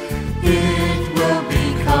hands. It will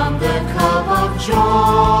become the cup of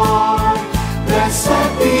joy. Blessed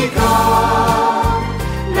be God,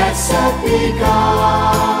 blessed be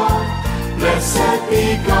God, blessed be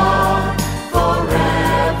God,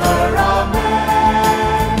 forever,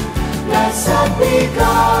 amen. Blessed be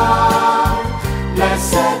God,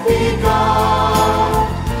 blessed be God,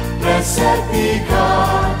 blessed be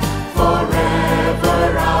God, forever,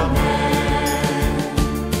 amen.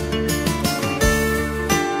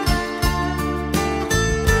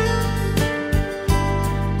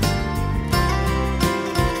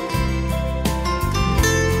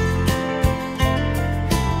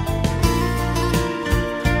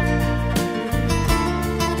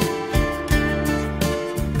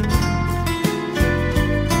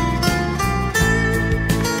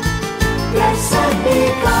 Blessed be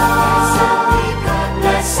God,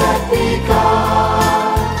 blessed be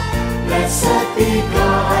God, blessed be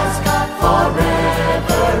God,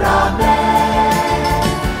 forever, amen.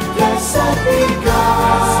 Blessed be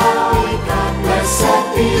God, blessed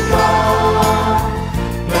be God,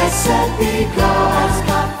 blessed be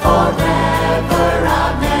God, forever,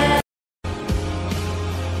 amen.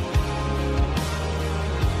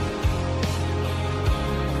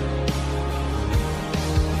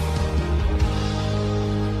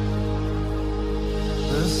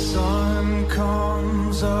 The sun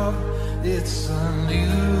comes up, it's a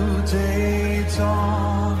new day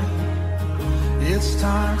dawning. It's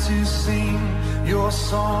time to sing your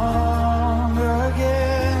song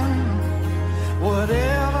again.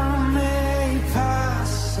 Whatever may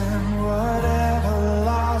pass and whatever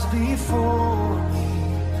lies before me,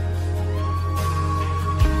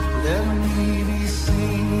 let me be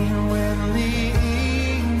singing when the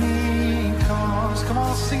evening comes. Come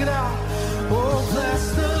on, sing it out. Oh, bless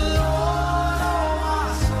the Lord, oh my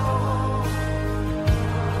soul.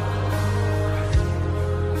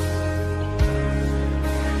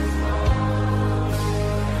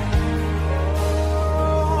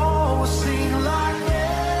 Oh, we'll sing like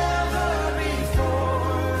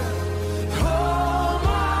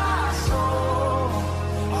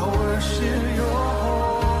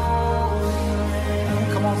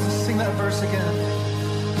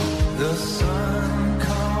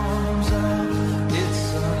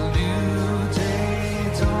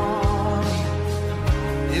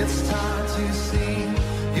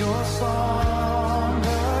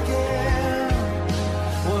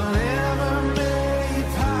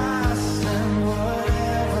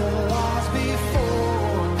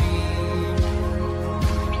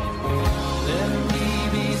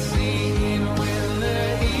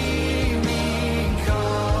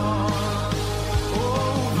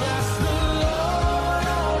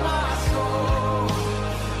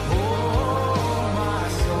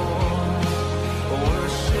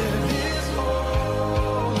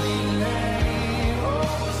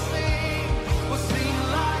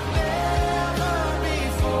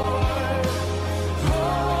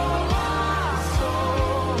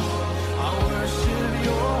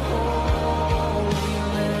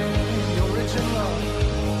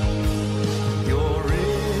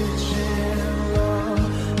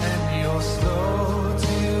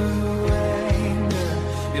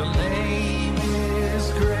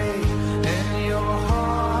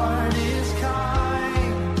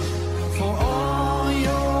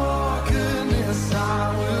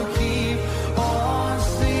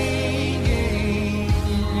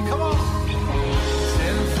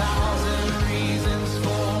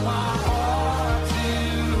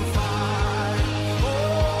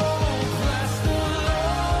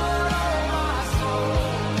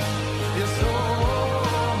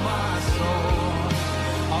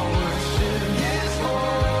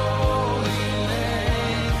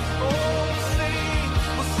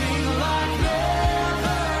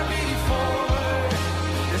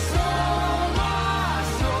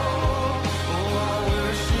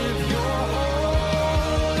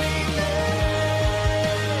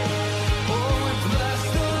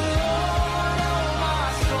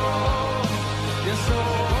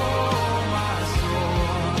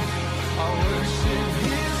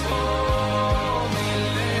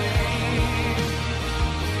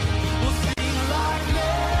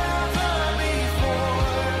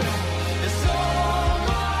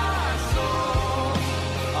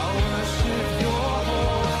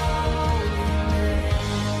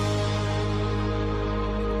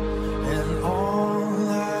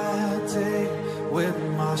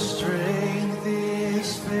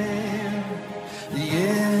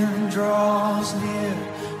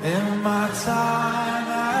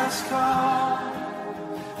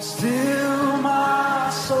Still my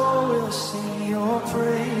soul will sing your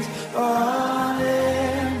praise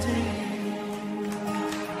unending.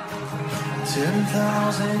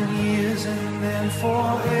 10,000 years and then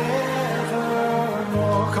forevermore.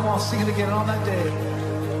 Come on, sing it again on that day.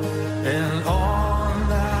 And on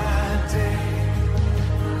that day,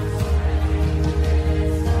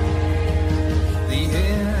 the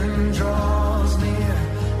end draws near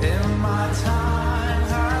and my time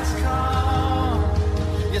has come.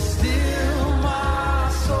 Yet still my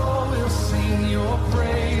soul will sing your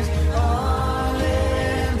praise unending.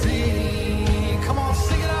 Come on,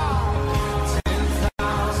 sing it out.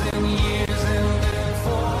 10,000 years and then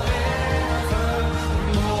forevermore,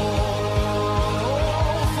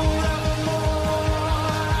 forevermore.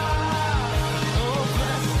 Oh,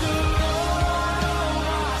 bless the Lord, oh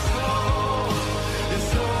my soul,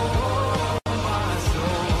 it's all my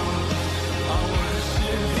soul. I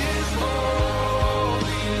worship His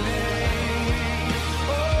holy name.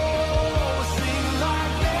 Oh, sing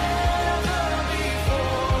like never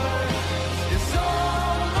before. It's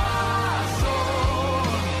all my soul.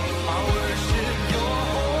 I worship Your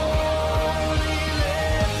holy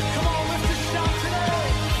name. Come on, lift a shout today.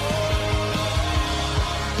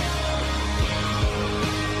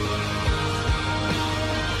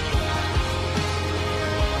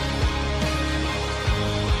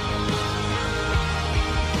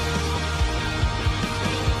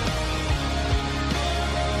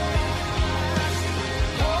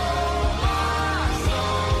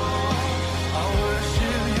 I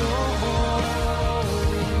worship Your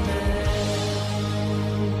holy name.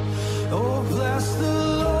 Oh, bless the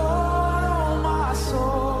Lord, oh my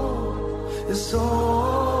soul, it's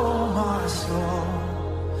all my soul.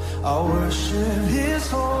 I worship His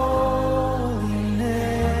holy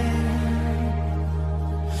name.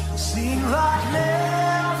 Sing like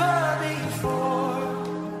never before.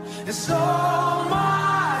 It's all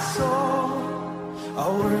my soul. I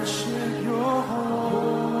worship Your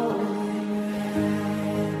holy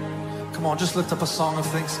name. Come on, just lift up a song of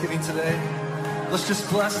thanksgiving today. Let's just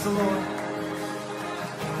bless the Lord.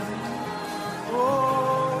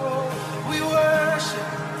 Oh, we worship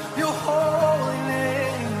Your holy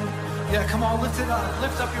name. Yeah, come on, lift it up.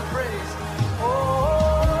 Lift up your praise. Oh,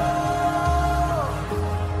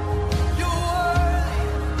 You're worthy.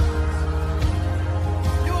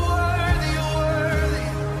 You're worthy. You're worthy.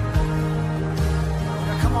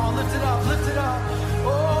 Yeah, come on, lift it up. Lift it up.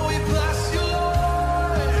 Oh, we bless You,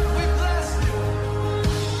 Lord. We bless You.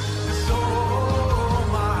 It's all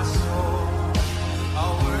my soul. I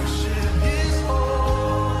worship His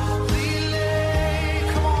holy name.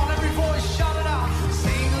 Come on, every voice, shout it out.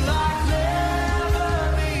 Sing like never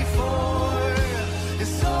before.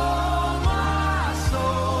 It's all my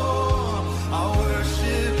soul. I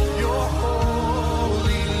worship Your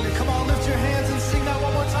holy name. Come on, lift your hands and sing that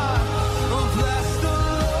one more time. Oh, bless the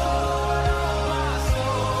Lord, oh my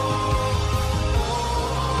soul.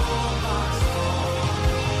 Oh, my soul.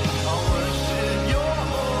 I worship Your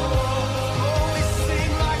holy. Oh, we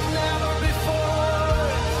sing like never before.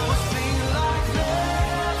 We sing like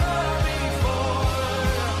never before.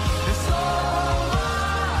 It's all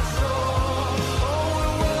my soul. Oh, we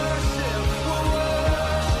worship.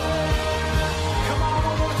 Come on,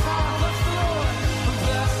 one more time. Bless the Lord.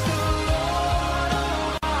 Bless the Lord,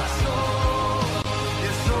 oh my soul.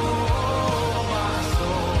 It's all my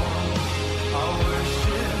soul. I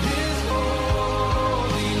worship His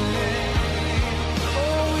holy name.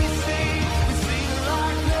 Oh, we sing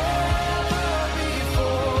like never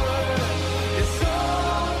before. It's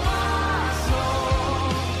all my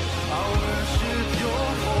soul. I worship Your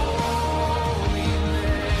holy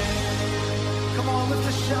name. Come on, lift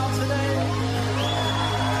a shout today.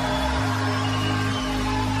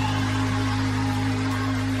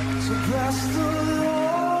 So bless the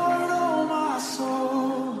Lord, oh my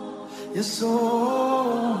soul. Yes,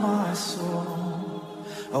 oh my soul.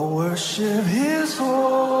 I worship His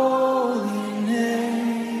holy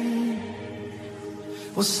name.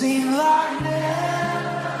 We'll sing like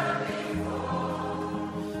never before.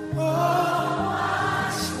 Oh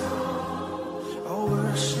my soul. I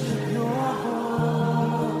worship Your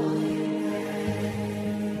holy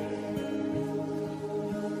name.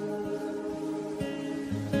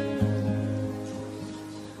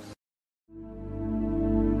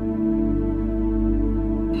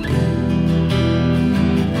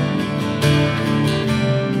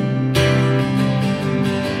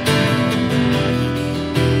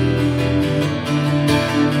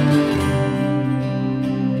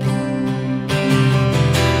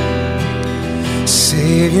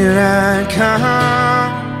 Savior, I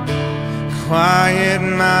come, quiet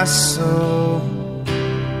my soul.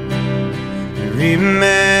 remember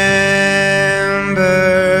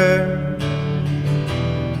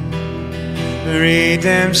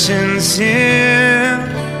redemption's here,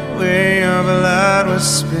 where your blood was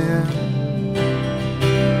spilled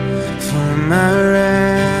for my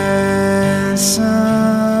ransom.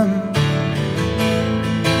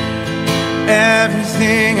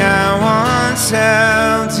 Everything I once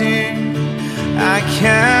held dear, I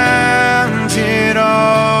count it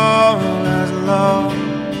all as lost.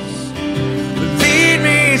 Lead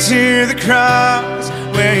me to the cross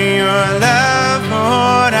where your love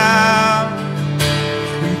poured out,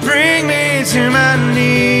 and bring me to my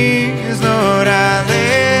knees, Lord, I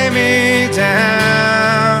lay me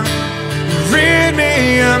down. Rid me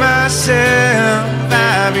of myself,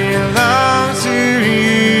 I belong to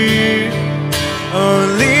you. Oh,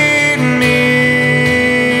 lead me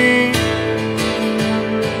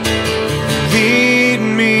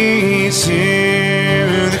to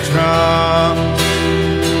the cross.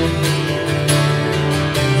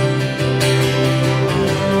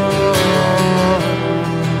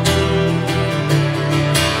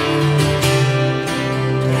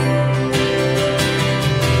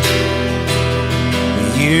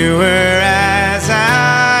 You were as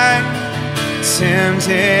I,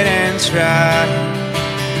 tempted and tried.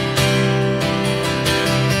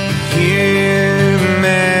 Human,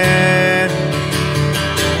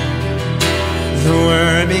 the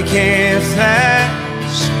Word became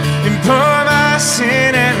flesh and bore my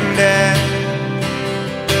sin and death.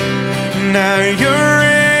 Now you're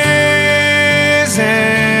risen.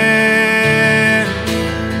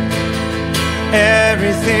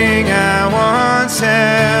 Everything I once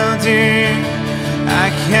held dear, I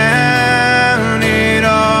count it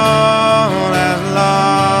all as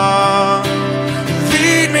lost.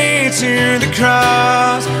 Lead me to the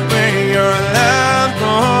cross where your love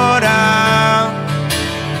poured out.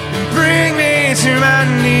 Bring me to my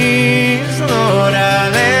knees, Lord, I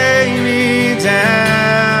lay me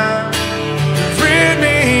down. Rid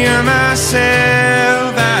me of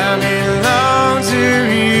myself, I belong to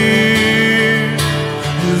you.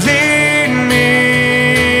 Lead me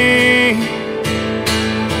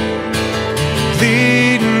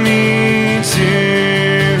to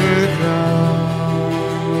the cross.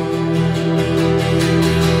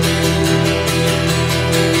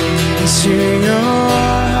 To your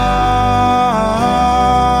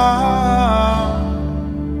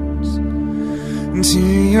to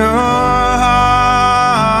your heart,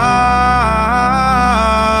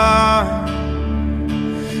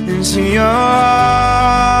 into your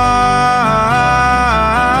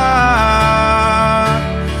heart.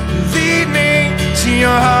 Lead me to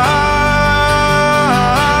your heart.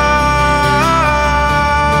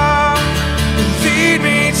 Lead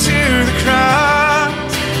me to the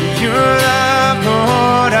cross, your love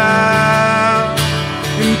poured out,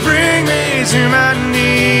 and bring me to my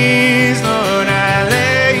knees, Lord, I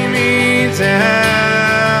lay me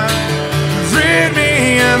down. Rid me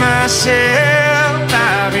of myself,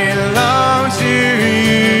 I belong to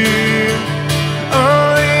you.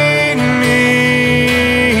 Oh, lead me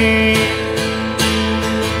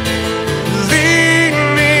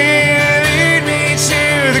to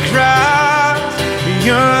the cross,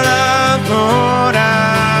 your love poured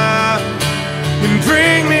out, and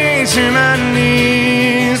bring me to my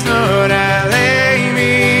knees, Lord, I lay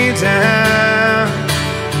me down.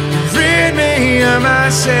 Rid me of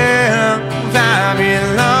myself, I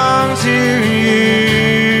belong to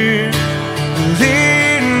you.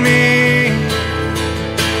 Lead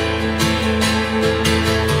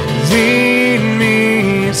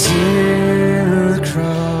me to the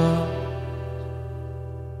cross.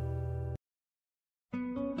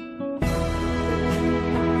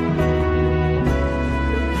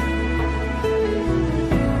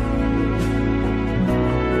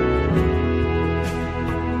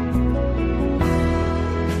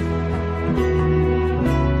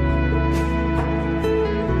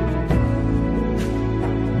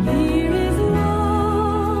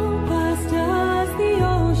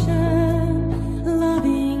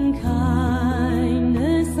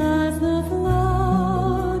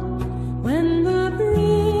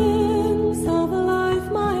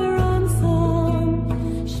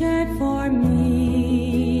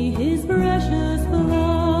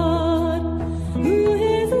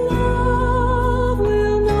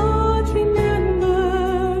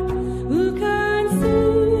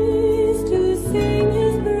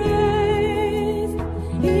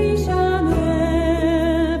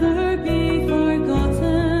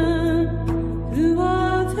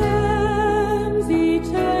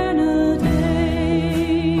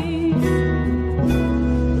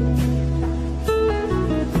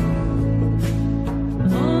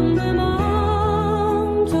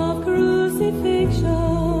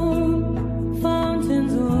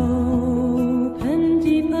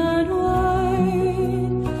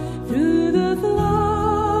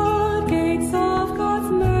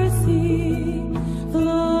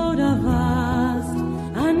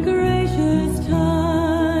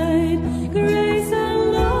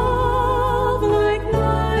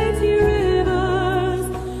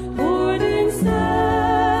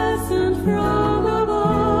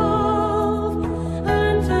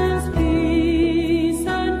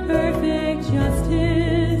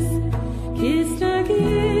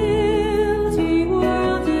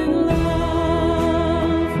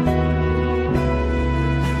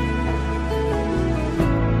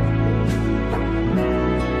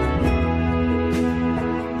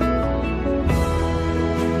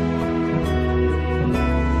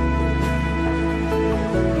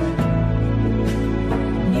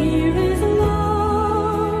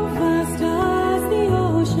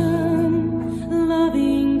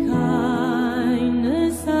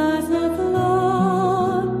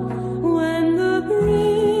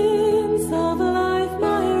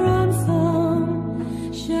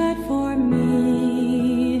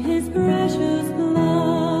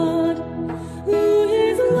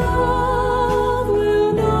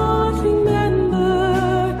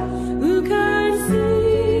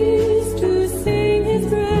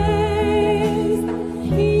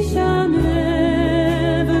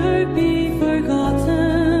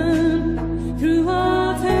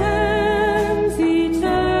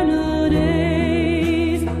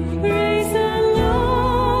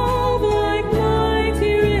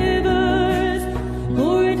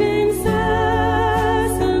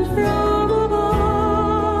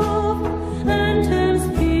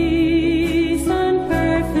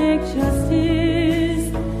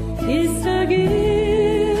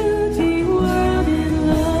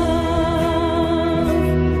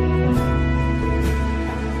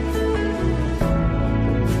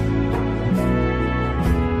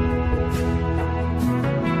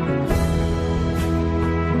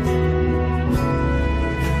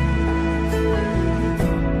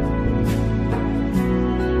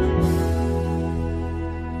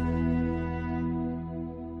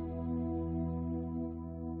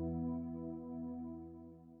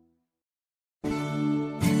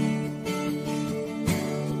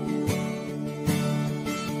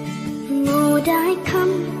 Lord, I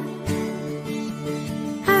come,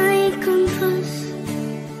 I confess,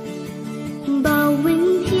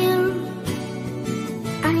 bowing here,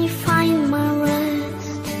 I find my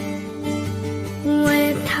rest.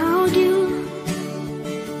 Without you,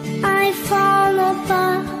 I fall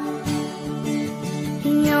apart.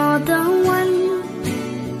 You're the one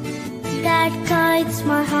that guides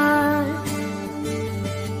my heart.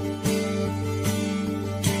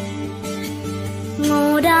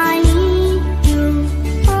 Lord, I need you.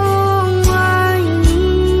 Oh, I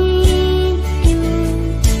need you.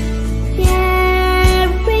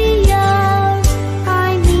 Every year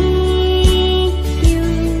I need you.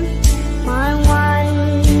 My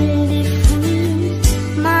one defense,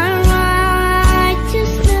 my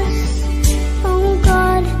righteousness. Oh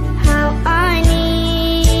God, how I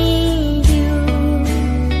need you.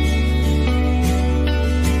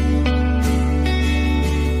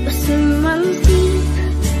 The sun runs deep,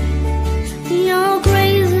 your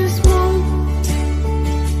grace is warm,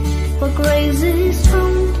 where grace is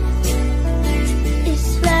found is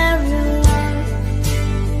where you are.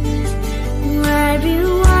 Where you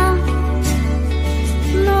are,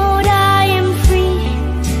 Lord, I am free.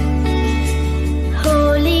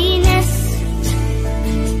 Holiness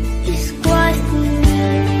is quite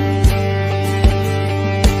near.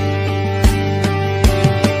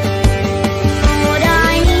 Lord, I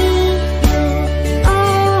need you. Oh,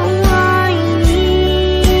 I need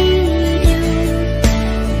you.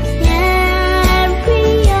 Every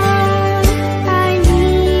year I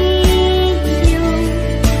need you.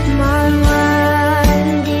 My one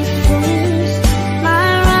defense, my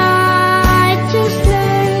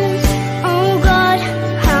righteousness. Oh God,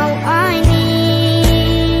 how I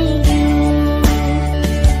need you.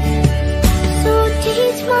 So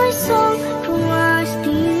teach my soul to trust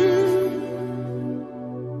you.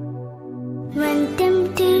 When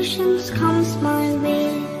temptations comes my way,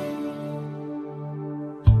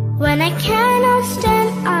 when I cannot stand,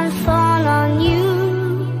 I'll fall on you.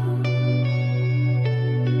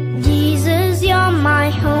 Jesus, you're my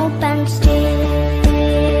hope and stay.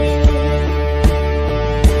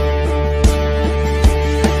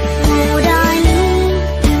 Lord, I need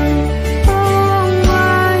you. Oh,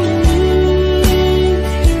 I need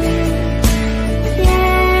you.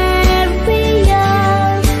 Every year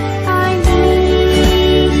I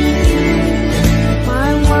need you.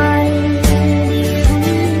 My one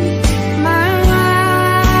defense, my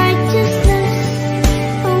righteousness.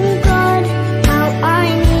 Oh God, how I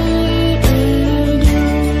need you.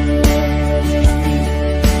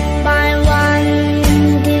 My one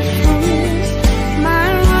defense, my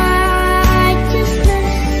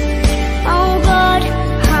righteousness. Oh God,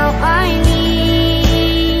 how I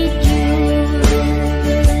need you.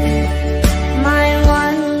 My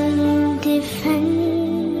one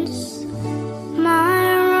defense, my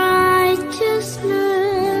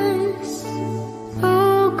righteousness.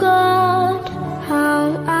 Oh God, how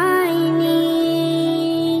I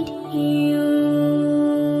need you.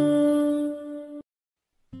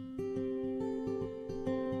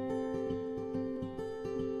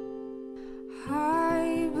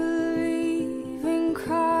 I believe in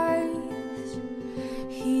Christ,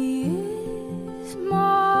 He is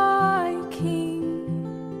my King.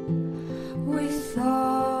 With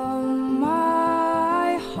all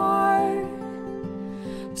my heart,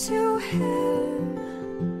 to Him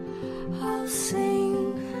I'll sing.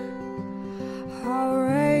 I'll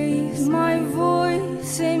raise my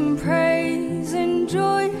voice in praise and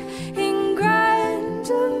joy, in grand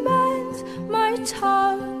demands my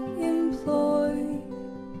tongue employ.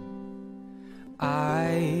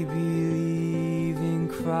 I believe in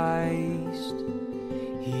Christ,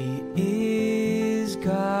 He is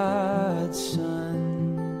God's Son,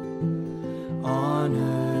 on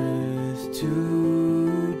earth to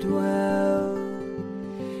dwell.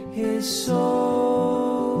 His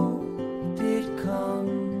soul did come,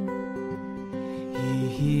 He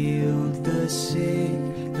healed the sick,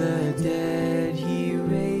 the dead He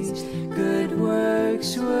raised. Good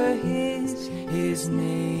works were His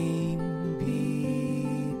name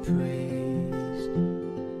be praised.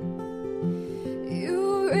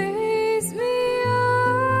 You raise me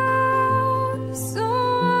up so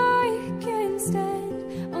I can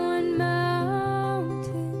stand on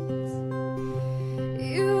mountains.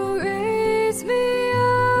 You raise me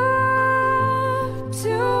up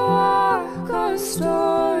to walk on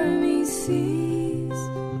stormy seas.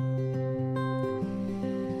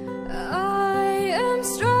 I am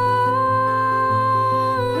strong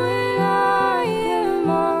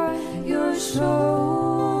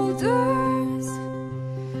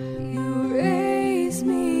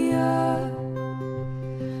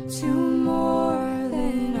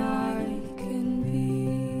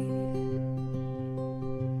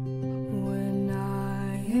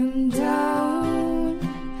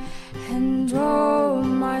And oh,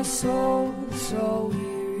 my soul so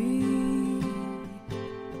weary,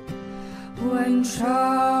 when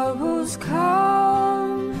troubles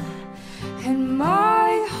come and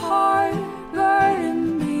my heart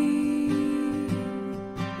burden me,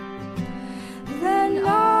 then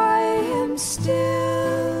I am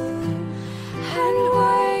still and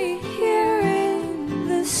wait here in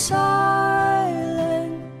the silence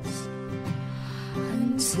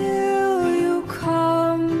until you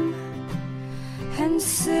come and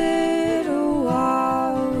sit a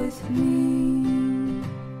while with me.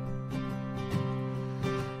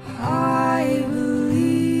 I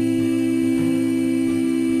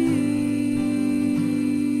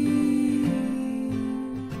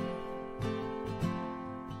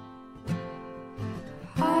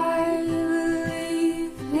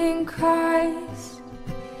believe in Christ,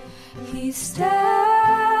 He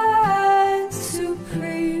stands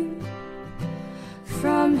supreme.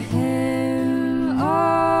 From Him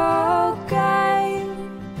I'll gain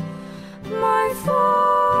my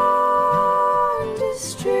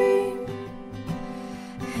fondest dream.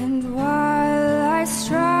 And while I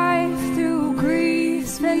strive through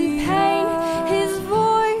grief and pain, His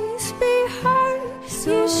voice be heard,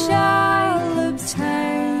 you shall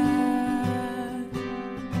obtain.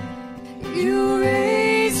 You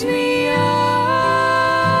raise me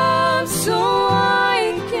up so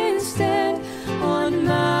I can stand on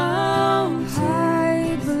mountains.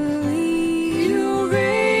 I believe you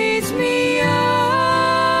raise me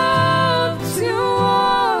up to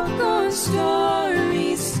walk on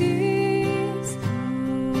stormy seas.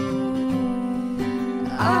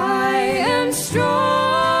 I am strong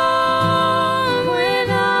when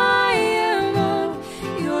I am on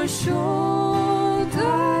your shoulders.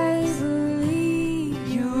 I believe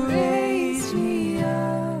you raise me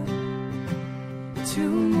up to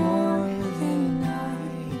more than I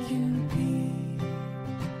can be.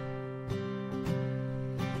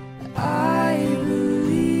 I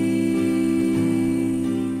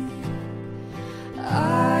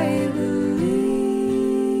believe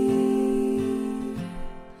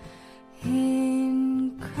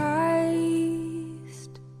in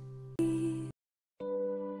Christ.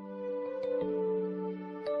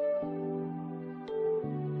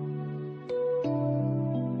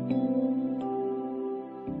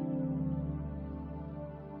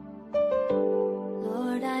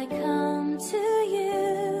 Lord, I come to you.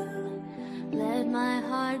 Let my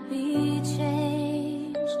heart be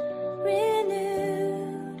changed,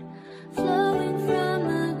 renewed, flowing from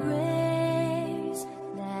a grace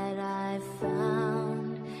that I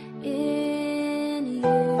found in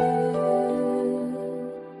you.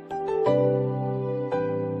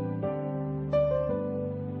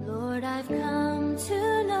 Lord, I've come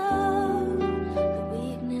to know the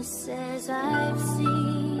weaknesses I've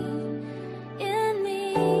seen in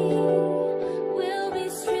me will be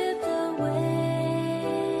stripped away.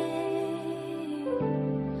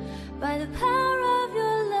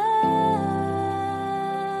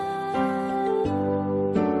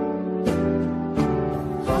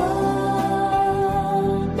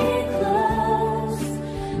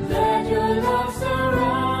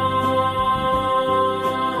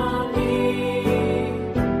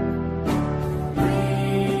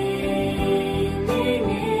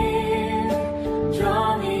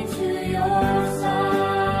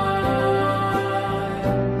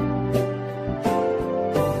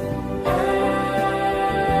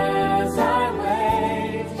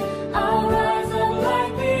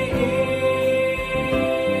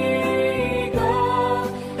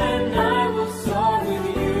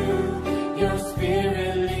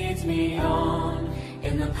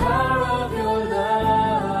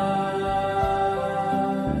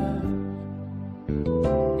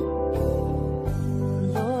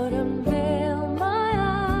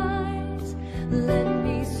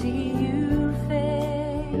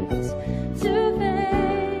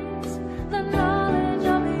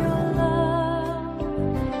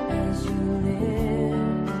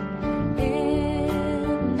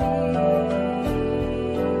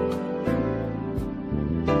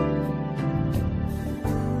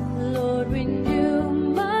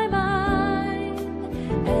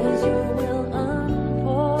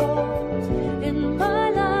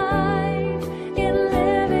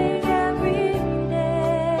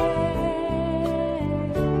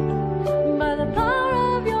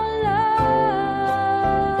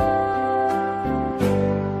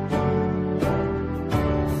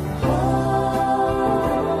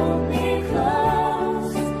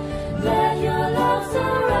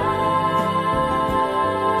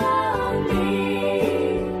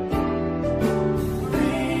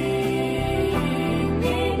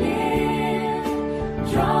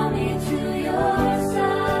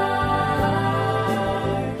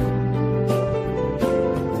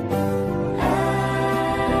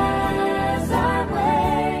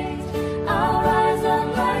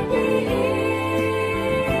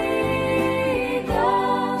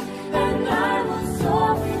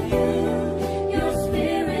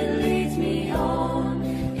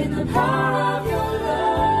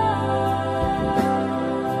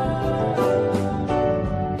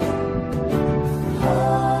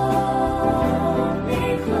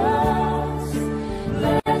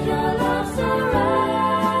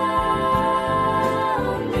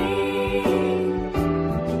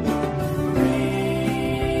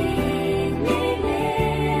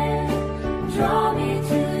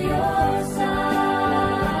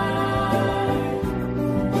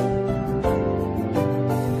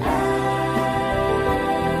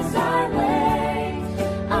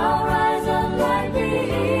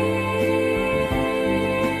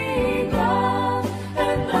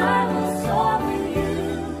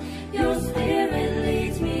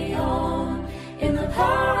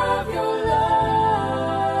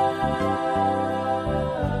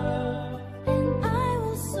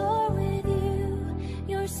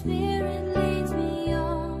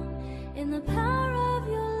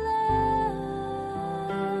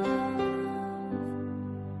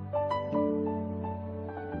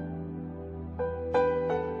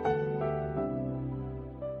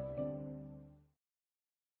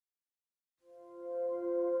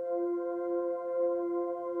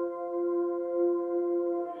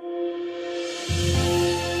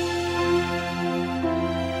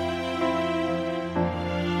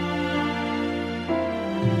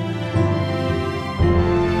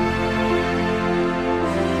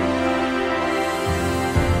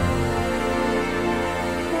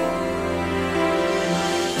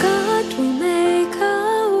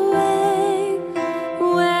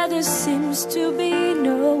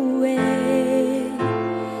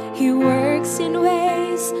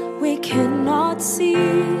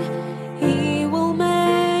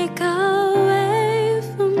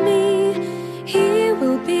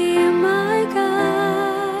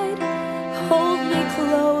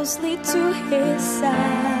 closely to his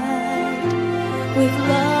side. With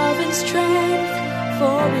love and strength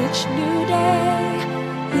for each new day,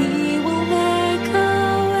 he will make a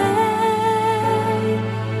way.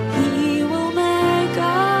 He will make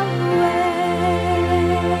a way.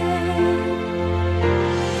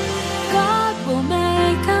 God will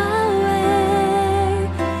make a way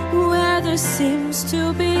where there seems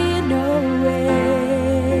to be no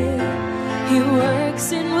way. He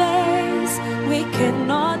works in ways we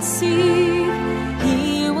cannot see.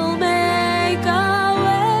 He will make a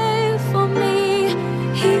way for me.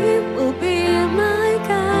 He will be my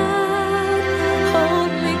God.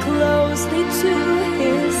 Hold me closely to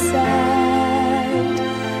his side.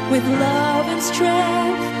 With love and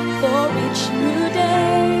strength for each new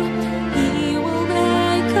day, he will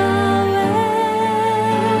make a way.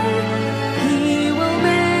 He will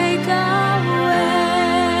make a way.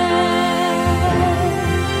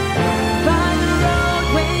 By the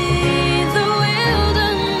roadway in the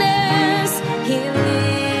wilderness, he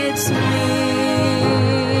leads me.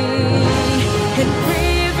 And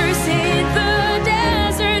rivers in the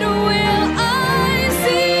desert will I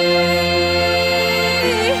see.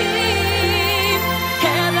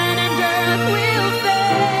 Heaven and earth will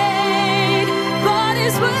fade, but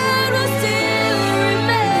his word will still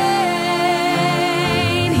remain.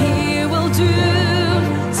 He will do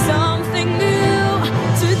something new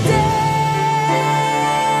today.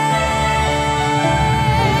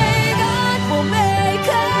 God will make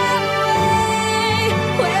a way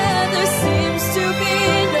where there seems to be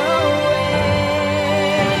no way.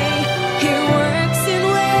 He works in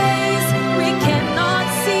ways we cannot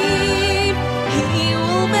see. He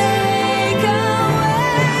will make a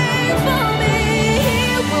way for me. He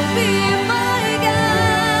will be my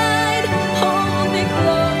guide. Hold me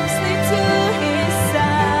closely to his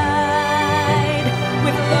side.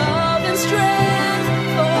 With love and strength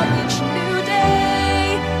for each new day,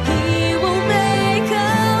 he will make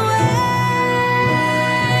a way.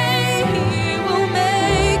 He will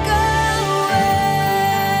make a way.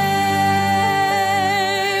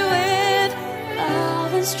 With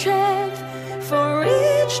love and strength for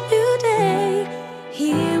each new day,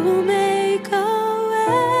 he will make a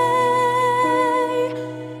way.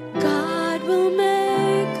 God will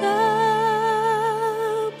make a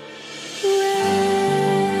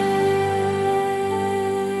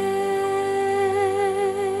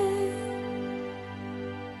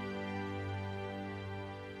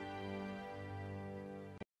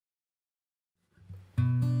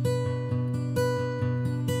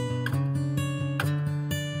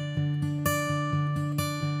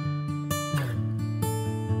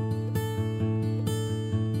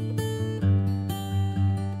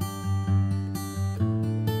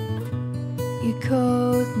You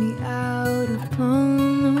called me out upon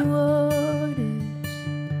the waters,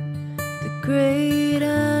 the great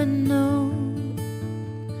unknown,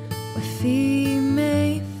 where feet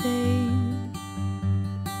may fail.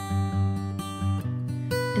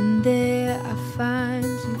 And there I find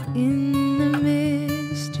you in the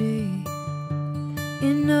mystery,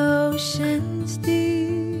 in oceans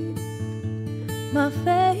deep. My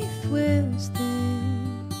faith will stand.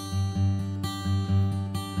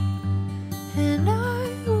 And I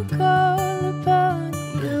will call upon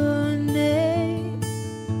your name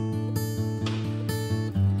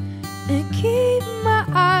and keep my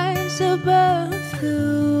eyes above the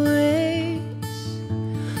waves.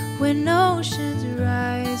 When oceans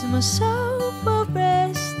rise, my soul will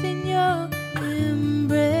rest in your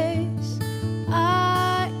embrace.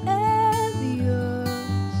 I am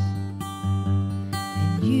yours,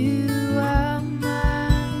 and you are mine.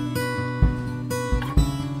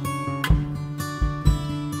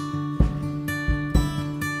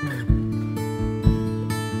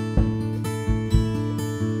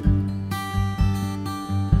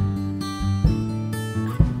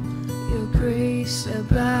 Your grace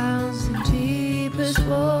abounds in deepest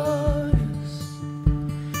waters.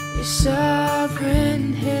 Your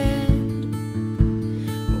sovereign hand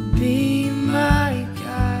will be my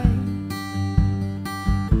guide.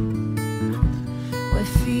 Where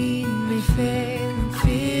feet may fail and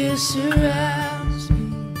fear surrounds me,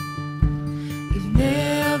 you've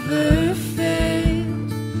never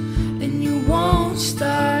failed, and you won't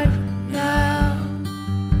start now.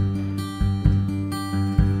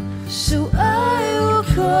 So I will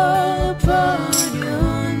call upon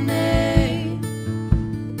your name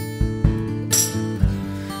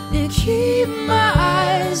and keep my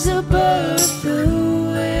eyes above the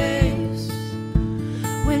waves.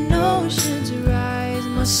 When oceans rise,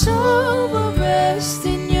 my soul will rest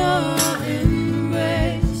in your embrace.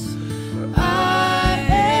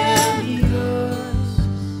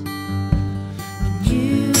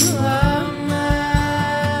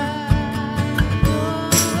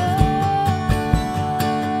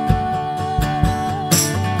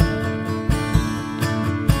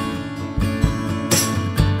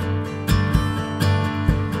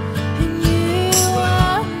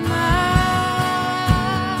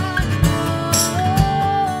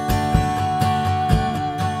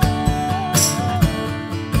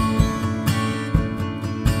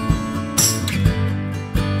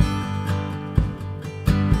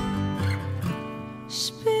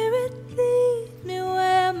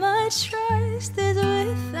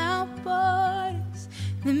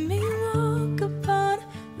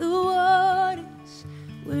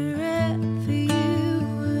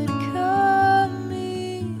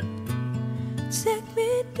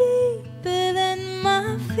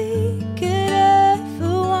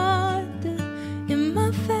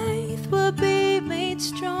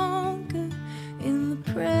 made stronger in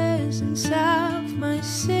the presence of my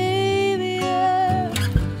Savior.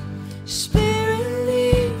 Spirit,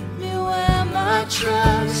 lead me where my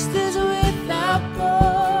trust is without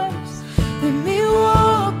borders. Let me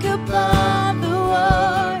walk upon the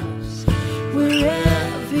waters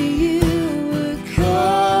wherever you would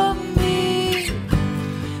call me.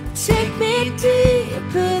 Take me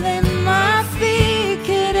deeper than my feet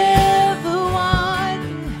could ever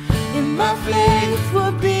wander, and my faith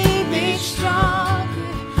will be made stronger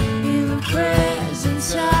in the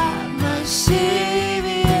presence of my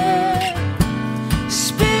Savior.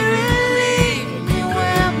 Spirit, lead me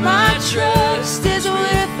where my trust is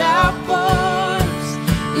without borders.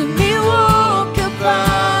 Let me walk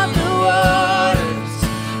upon the waters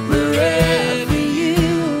wherever you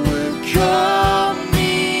would call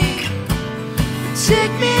me.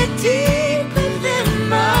 Take me deeper than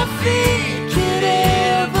my feet could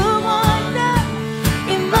ever wander,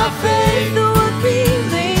 and my faith would be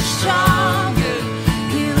made stronger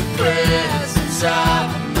in the presence of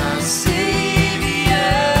my Savior.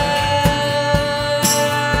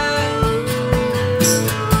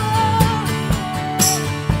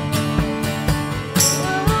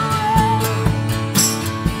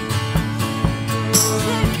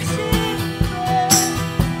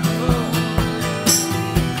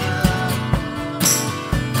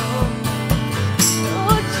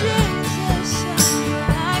 Oh, Jesus,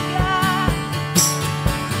 I got.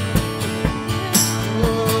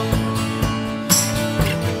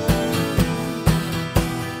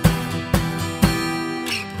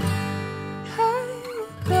 I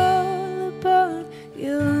will call upon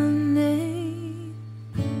your name.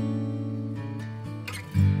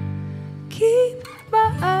 Keep my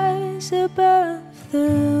eyes above the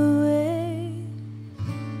waves.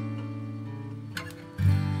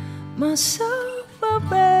 My soul will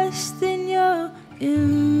rest in your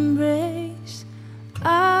embrace.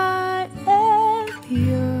 I am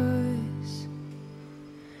yours,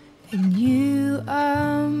 and you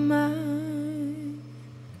are mine.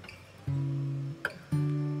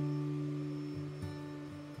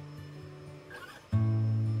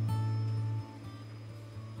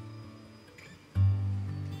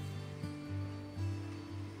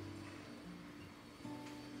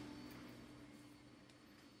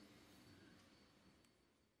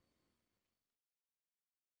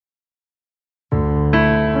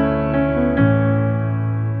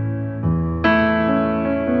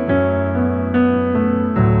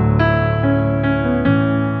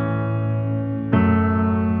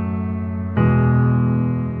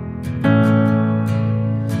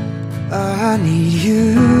 I need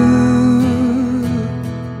you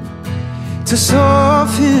to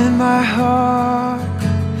soften my heart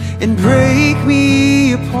and break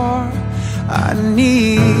me apart. I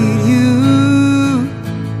need you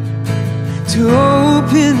to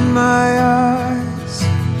open my eyes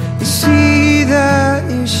and see that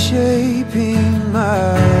you're shaping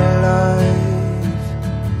my life.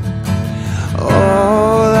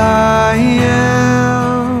 All I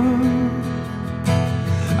am,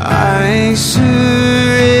 I surrender.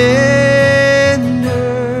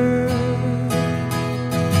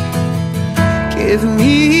 Give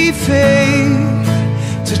me faith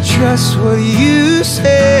to trust what you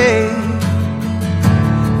say,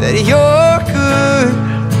 that you're good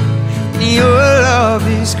and your love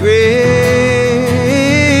is great.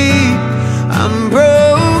 I'm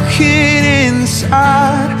broken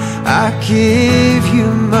inside, I give you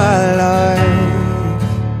my life.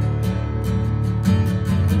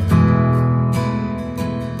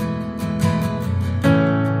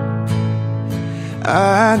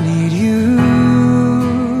 I need you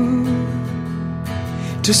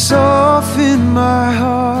to soften my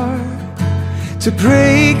heart, to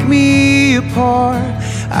break me apart.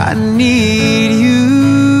 I need you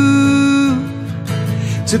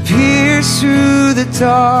to pierce through the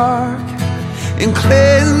dark and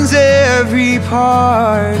cleanse every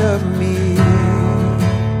part of me.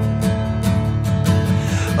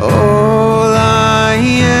 All I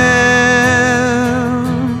am,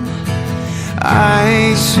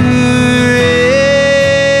 I surrender.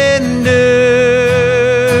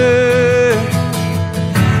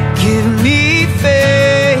 Give me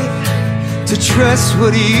faith to trust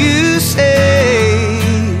what you say,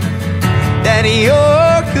 that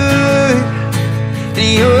you're good and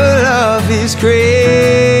your love is great.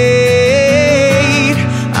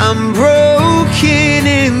 I'm broken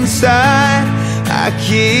inside, I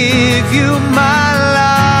give you my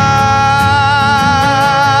life.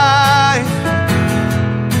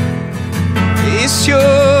 It's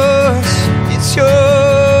yours, it's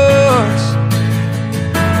yours.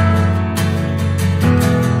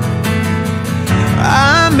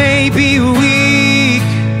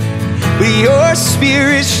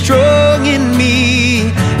 Spirit strong in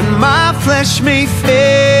me, and my flesh may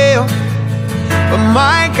fail, but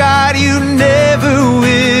my God, you never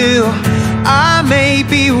will. I may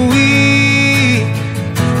be weak,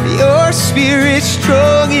 your Spirit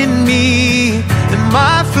strong in me, and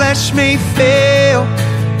my flesh may fail,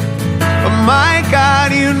 but my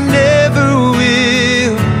God, you never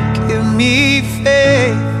will. Give me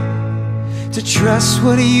faith to trust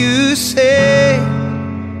what you say,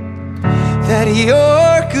 that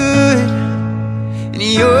you're good and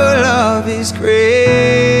your love is great.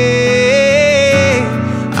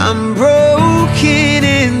 I'm broken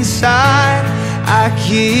inside, I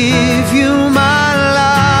give you my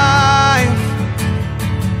life.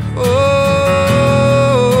 Oh,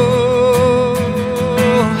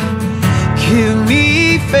 give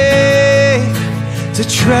me faith to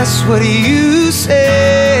trust what you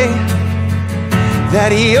say,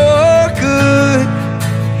 that you're good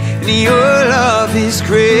and your love is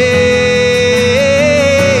great.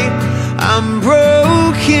 I'm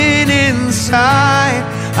broken inside,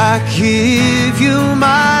 I give you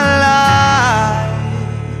my life.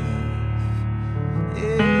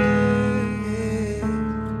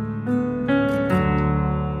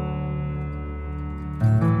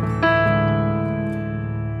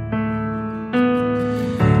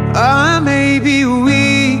 I may be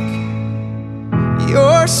weak,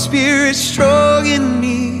 your Spirit strong in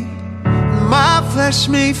me, my flesh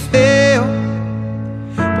may fail,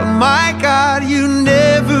 but my God, you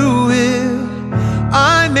never will.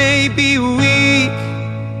 I may be weak,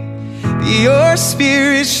 but your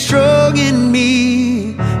Spirit strong in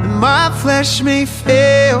me, and my flesh may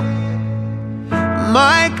fail,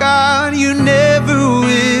 my God, you never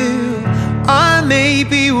will. I may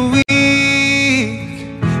be weak,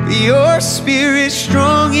 but your Spirit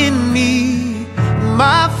strong in me,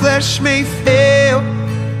 my flesh may fail,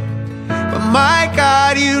 but my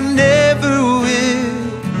God, you never will.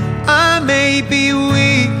 I may be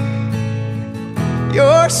weak,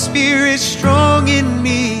 your Spirit strong in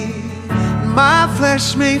me, my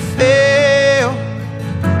flesh may fail,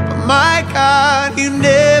 but my God, you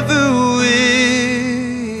never will.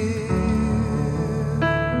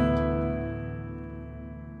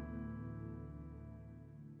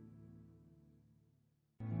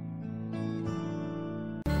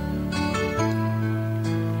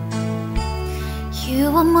 You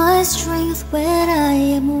are my strength when I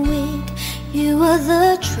am weak. You are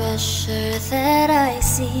the treasure that I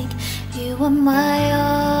seek. You are my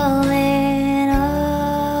all in all.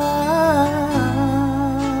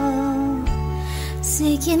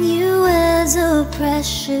 Seeking you as a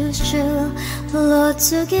precious jewel, Lord,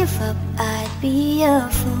 to give up I'd be a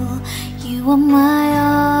fool. You are my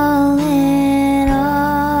all in all.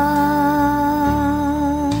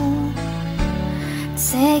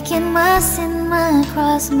 Taking my sin, my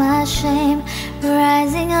cross, my shame,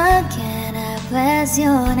 rising again, I bless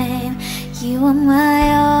your name. You are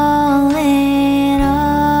my all in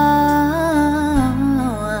all.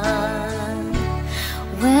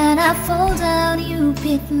 When I fall down, you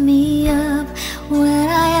pick me up. When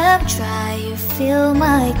I am dry, you fill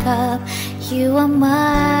my cup. You are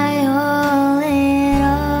my all in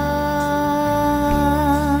all.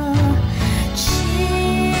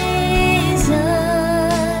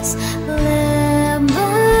 Jesus, Lamb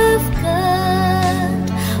of God,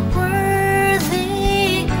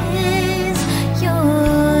 worthy is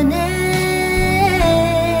your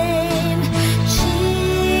name.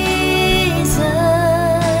 Jesus,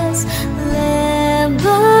 Lamb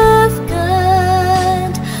of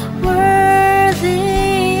God,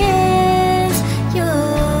 worthy is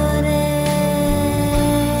your name.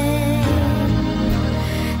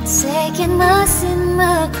 Taking my sin,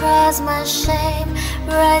 my cross, my shame,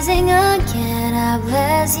 rising again, I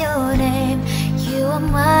bless your name. You are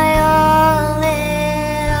my all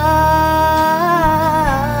in all.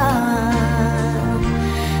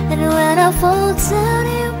 And when I fall down,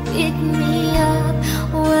 you pick me up.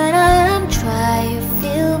 When I am dry, you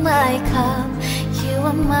fill my cup. You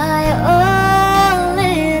are my all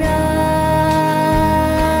in all.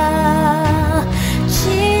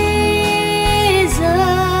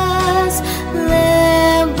 Jesus,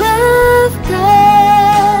 Lamb of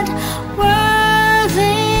God,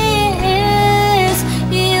 worthy is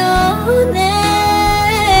your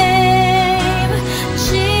name.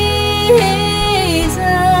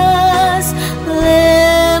 Jesus,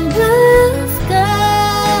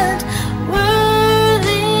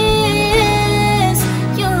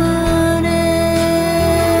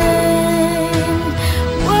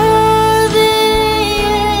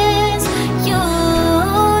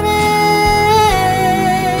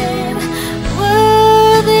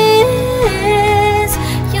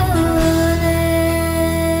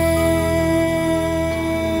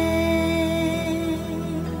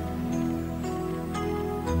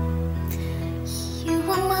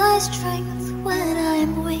 strength when I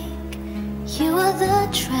am weak. You are the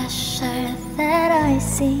treasure that I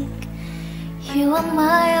seek. You are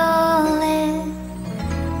my all in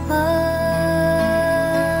all.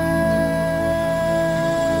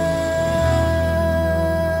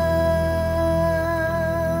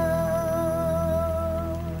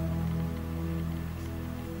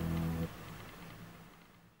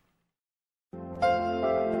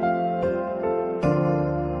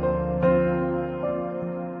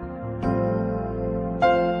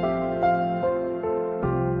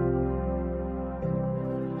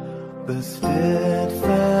 The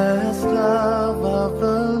steadfast love of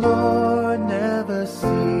the Lord never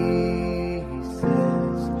ceases.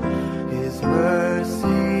 His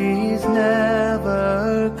mercies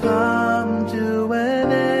never come to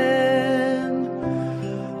an end.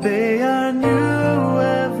 They are new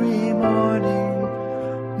every morning,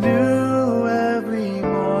 new every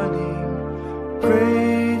morning.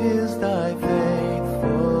 Great is thy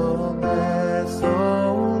faithfulness,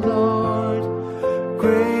 O Lord.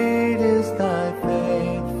 Great is thy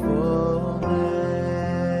faithfulness.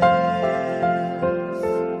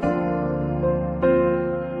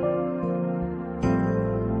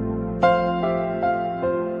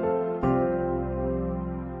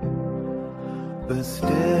 The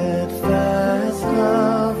steadfast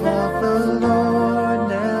love of the Lord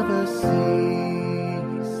never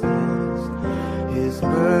ceases. His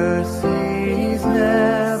mercies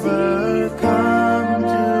never come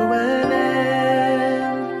to an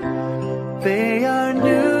end. They are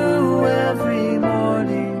new every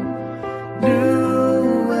morning,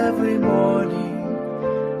 new every morning.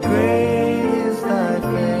 Great is thy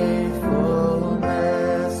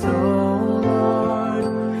faithfulness, O Lord.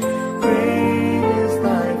 Great is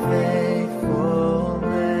thy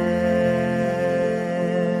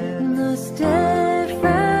faithfulness. The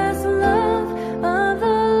steadfast love of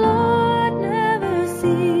the Lord never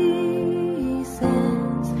ceases.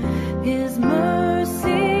 His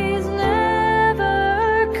mercies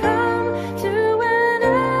never come to an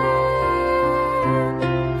end.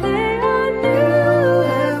 They are new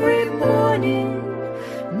every morning,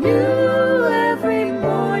 new every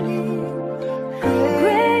morning.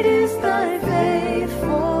 Great is thy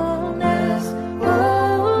faithfulness, O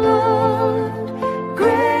Lord.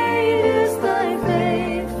 Great is thy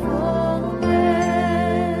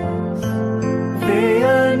faithfulness. They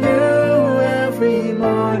are new every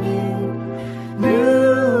morning,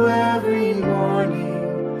 new every morning.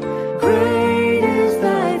 Great is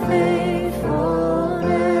thy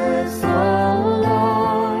faithfulness, O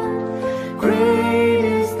Lord. Great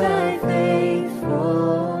is thy faithfulness.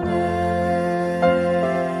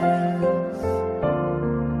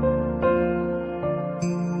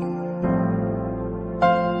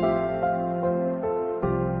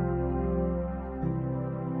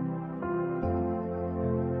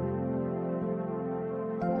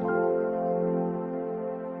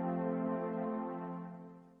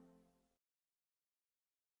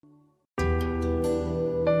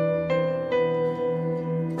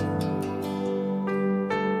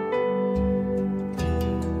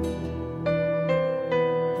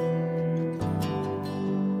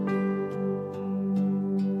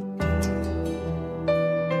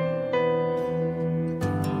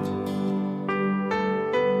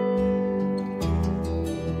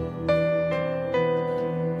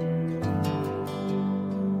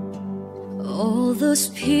 All those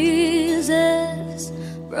pieces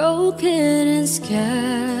broken and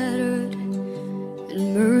scattered,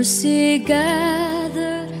 and mercy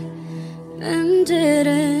gathered, mended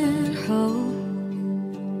and whole.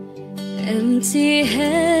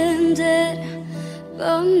 Empty-handed,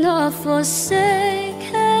 but not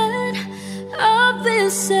forsaken. I've been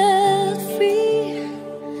set free.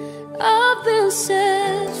 I've been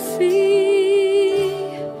set free.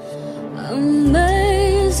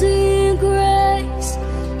 Amazing grace,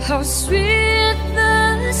 how sweet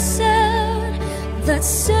the sound that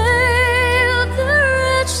saved the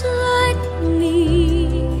wretch like me.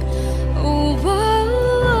 Oh,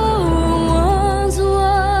 once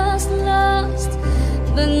was lost,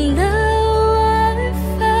 but now I'm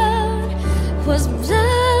found. Was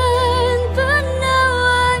blind, but now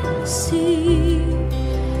I see.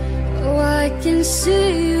 Oh, I can see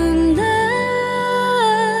you now.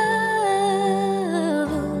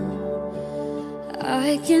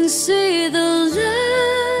 I can see the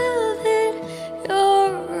love in your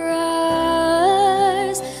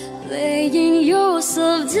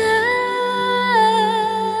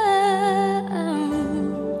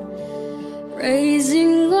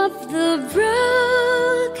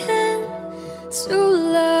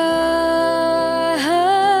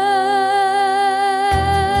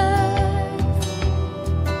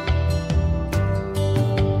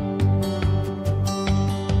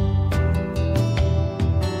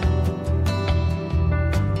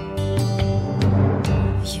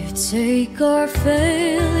take our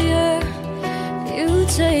failure, you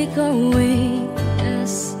take our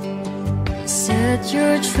weakness. Set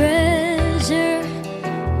your treasure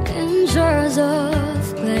in jars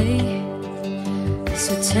of clay.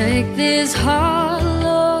 So take this heart,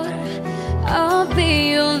 Lord, I'll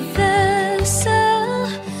be your vessel,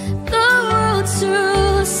 the road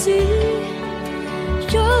to see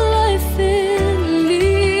your life in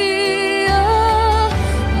me. Oh,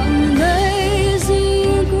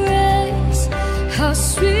 amazing grace, how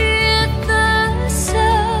sweet the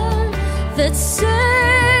sound that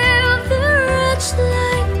saved the wretch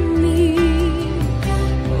like me.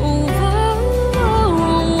 Oh,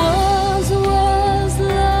 was lost,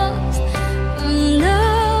 and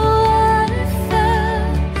now I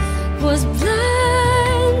found. Was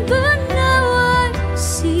blind, but now I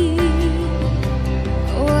see.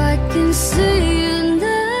 Oh, I can see you now.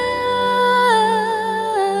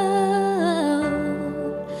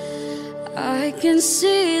 I can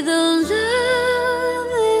see the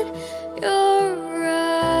love in your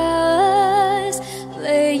eyes,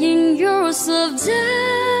 laying yourself down,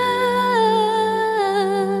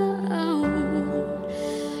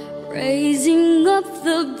 raising up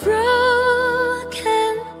the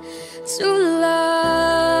broken to life.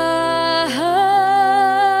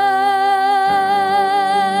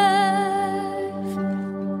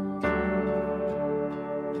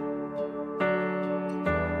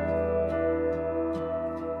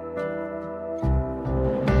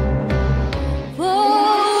 Oh,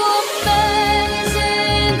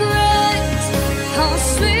 amazing grace, how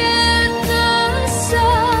sweet the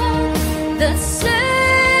sound that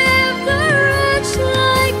saved the wretch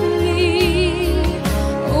like me.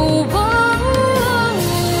 Oh, was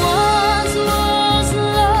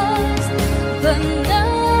lost, but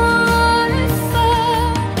now I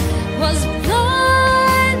found. Was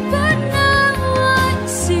blind, but now I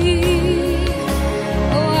see.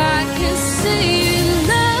 Oh, I can see you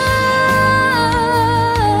now.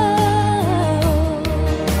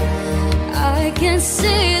 I can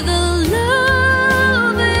see the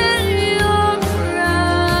love in your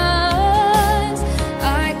eyes.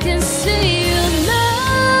 I can see you now.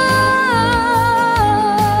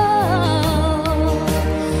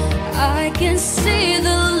 I can see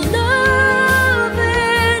the love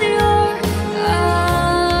in your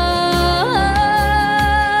eyes.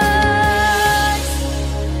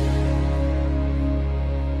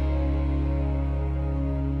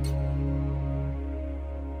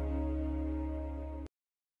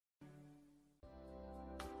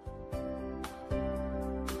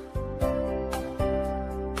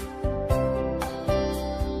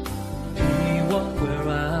 He walked where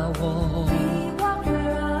I walk.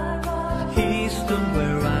 He stood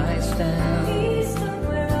where I stand. He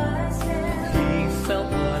felt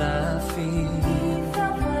what I feel.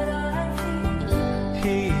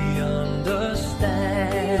 He understands.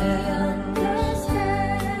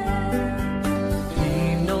 He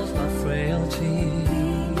knows my frailty.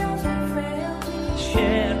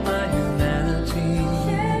 Shared my humanity.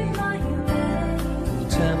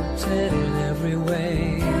 Tempted in every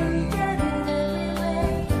way,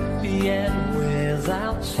 yet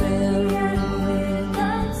without sin.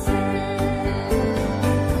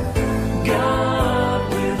 God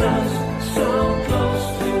with us, so close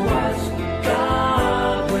to us.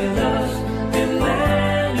 God with us,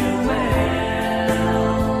 Emmanuel.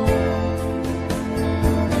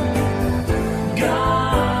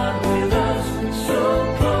 God with us, so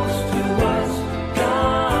close to us.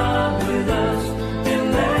 God with us,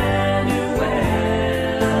 Emmanuel.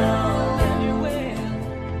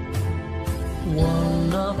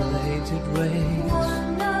 One of a hated race,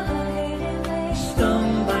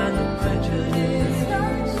 stung by the prejudice,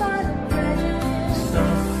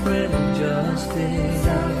 suffering injustice,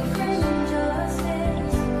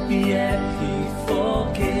 yet he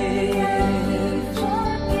forgives.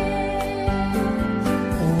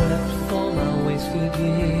 Wept for my wasted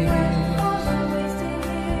years,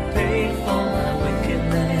 paid for my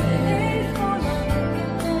wickedness.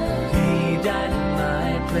 He died in my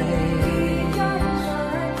place,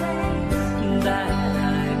 that I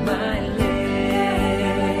might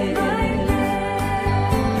live.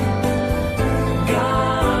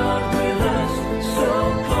 God with us, so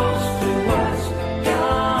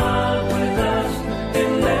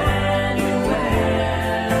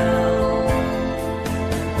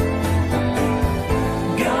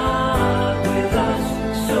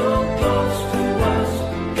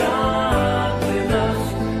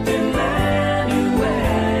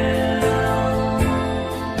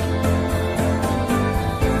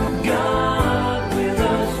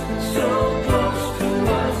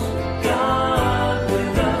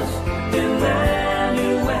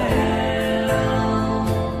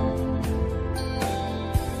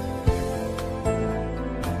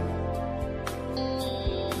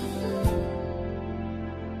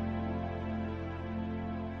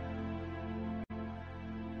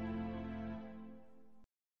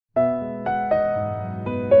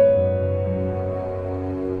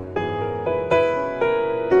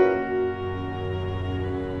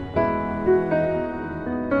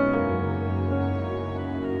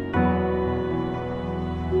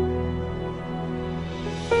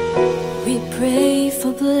pray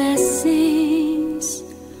for blessings,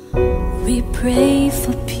 we pray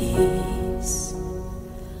for peace,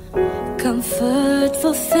 comfort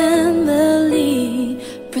for family,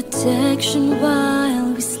 protection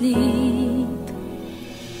while we sleep.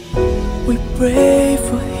 We pray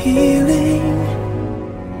for healing,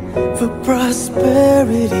 for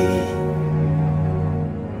prosperity.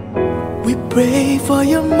 We pray for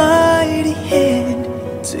your mighty hand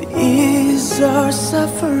to ease our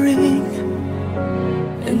suffering.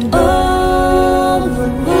 And all the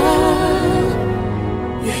while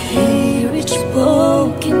you hear each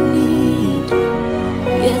broken need,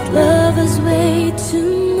 yet love us way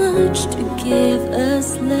too much to give us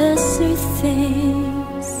lesser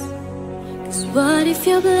things. 'Cause what if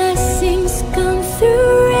your blessings come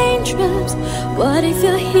through raindrops? What if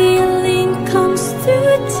your healing comes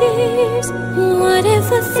through tears? What if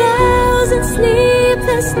 1,000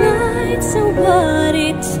 sleepless nights are what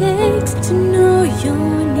it takes to know your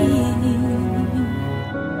need?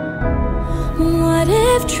 What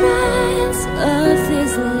if trials of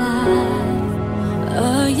this life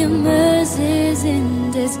are your mercies in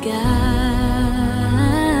disguise?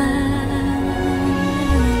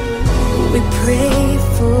 We pray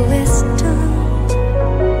for wisdom,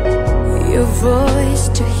 your voice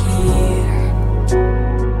to hear.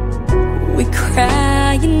 We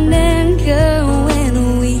cry in anger when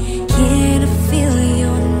we can't feel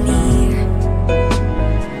you're near.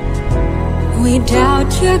 We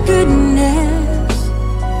doubt your goodness,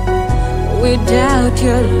 we doubt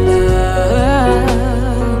your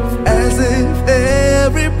love. As if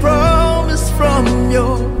every promise from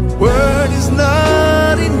your word is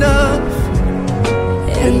not enough.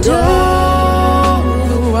 And all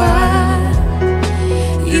the while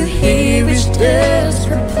you hear each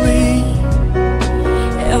desperate plea.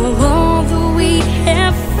 And although we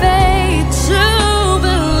have faith to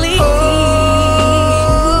believe,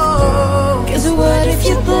 'cause what if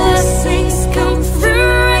your blessings come through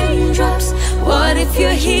raindrops? What if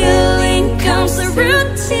your healing comes through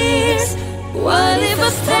tears? What if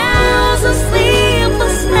 1,000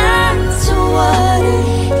 sleepless nights are what it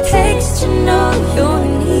takes to know you're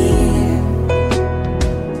near?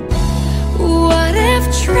 What if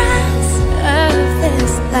trials of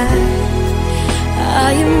this life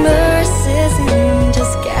are your mercies in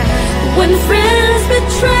disguise? When friends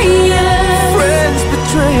betray us,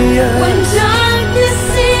 when darkness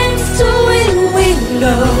seems to win, we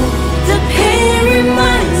know the pain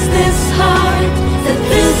reminds this heart that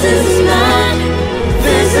this is not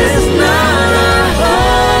our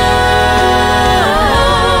home.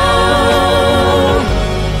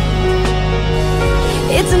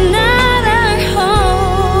 It's not our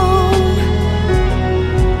home.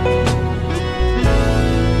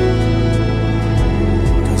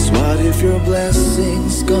 'Cause what if your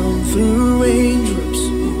blessings come through raindrops?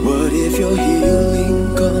 What if your healing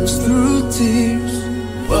comes through tears?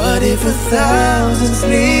 What if 1,000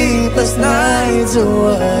 sleepless nights are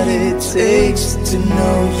what it takes to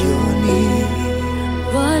know your need?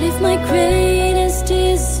 What if my greatest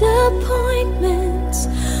disappointment,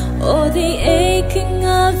 or the aching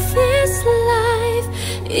of this life,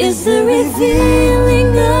 is the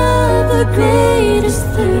revealing of the greatest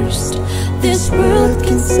thirst this world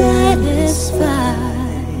can satisfy?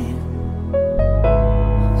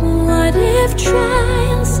 What if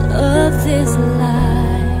trials of this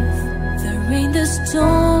life, the rain, the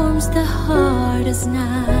storms, the hardest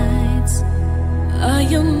nights, are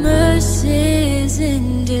your mercies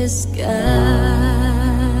in disguise?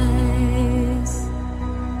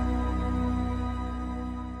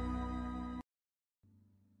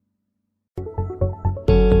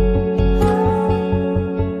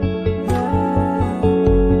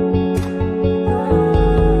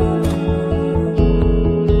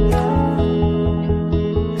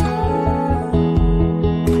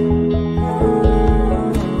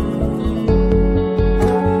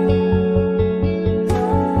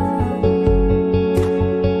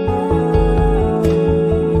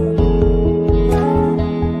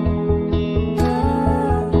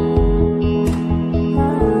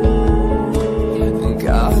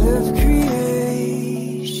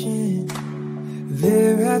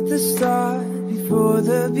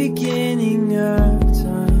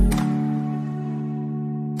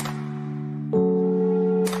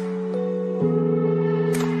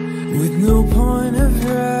 With no point of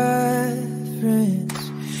reference,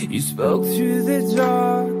 you spoke through the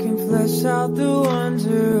dark and fleshed out the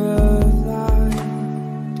wonder of light.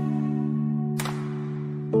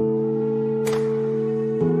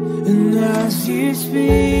 And as you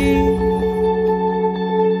speak,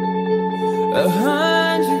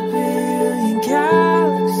 100 billion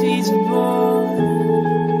galaxies are born.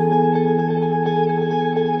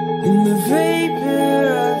 vapor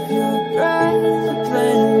of your breath, the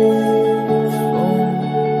planets form.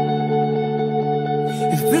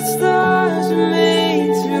 If the stars are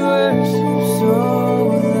made to worship, so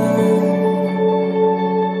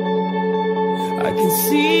I can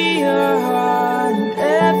see your heart in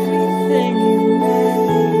everything you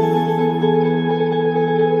made.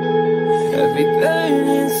 Every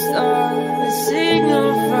burning star, a signal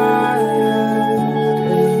fire of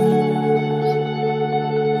grace.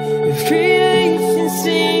 If creation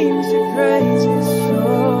sings your praises so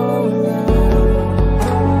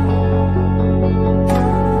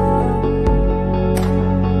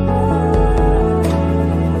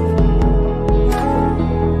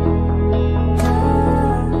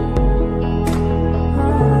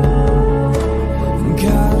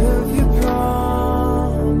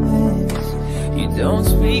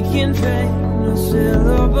in vain, no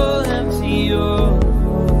syllable empty your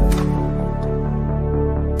voice.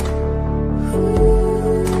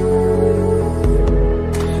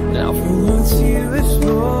 Now for once you have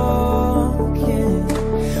spoken,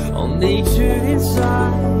 all nature in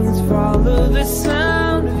silence follow the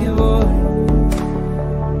sound of your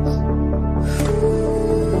voice.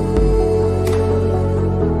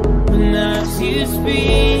 And as you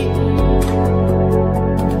speak,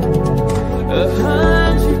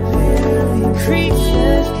 100 billion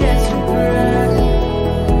creatures catch your breath,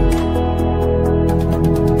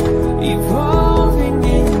 evolving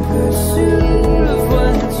in pursuit of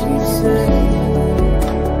what you say.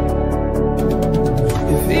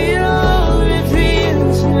 If it all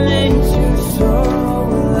reveals and makes you so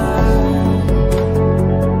alive,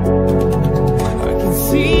 I can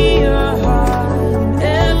see your heart in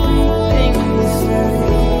everything you say.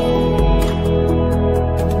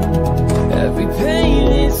 Every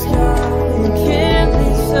painted sky, a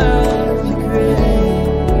canvas of your grace.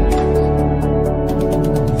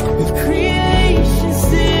 With creation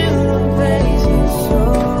still amazing, so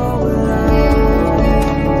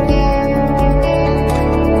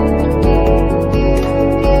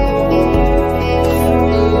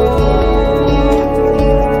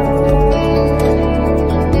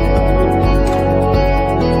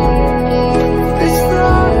the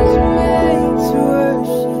stars are made to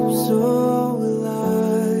worship, so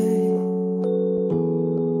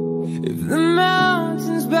if the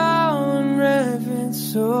mountains bow in reverence,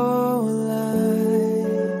 so alive.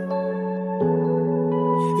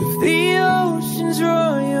 If the oceans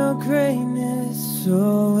roar your greatness, so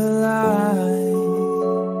alive.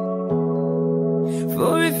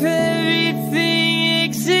 For if everything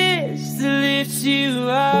exists to lift you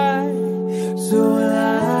high, so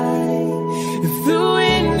alive. If the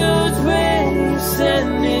wind goes where you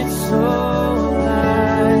send it, so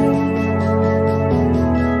alive.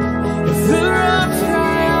 The rocks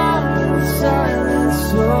cry out in silence,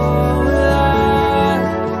 so alive.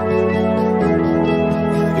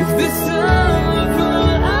 If the sun of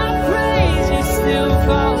all our praise is still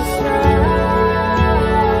falls short,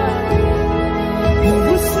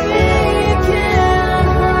 we'll sing again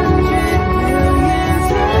 100 billion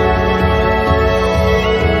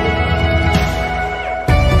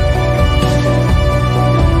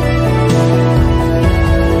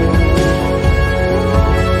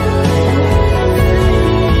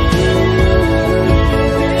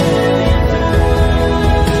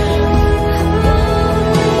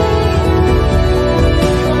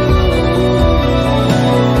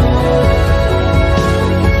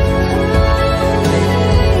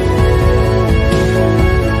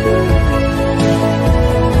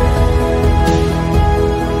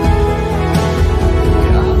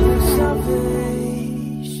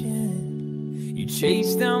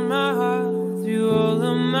chase down my heart through all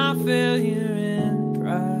of my failure and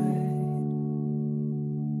pride.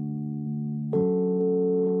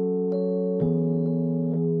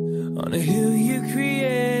 On a hill you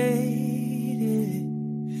created,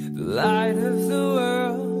 the light of the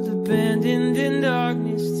world, abandoned in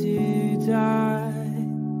darkness to die.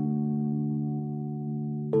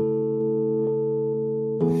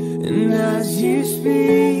 And as you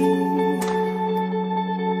speak,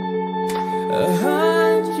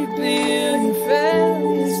 100 billion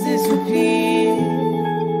failures disappear.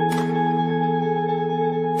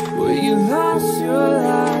 Where you lost your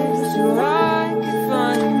life so I could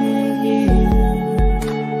find me here.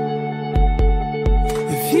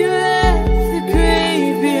 If you left the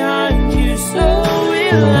grave behind you, so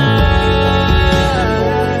will I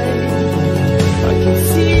can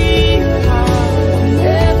see your heart in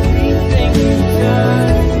everything you've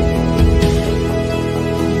done.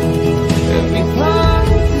 Every part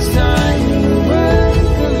designed in the work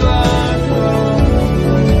of art.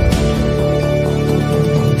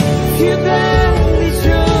 If you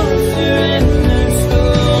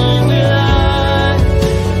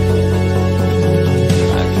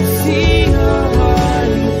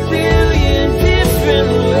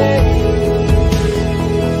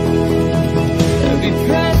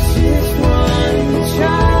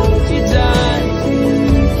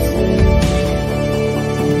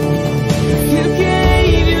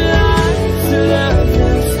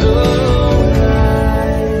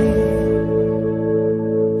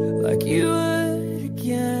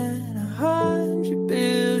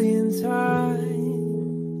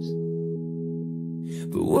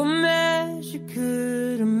but what measure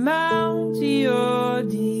could amount to your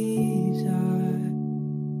desire?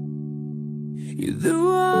 You're the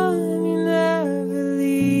one.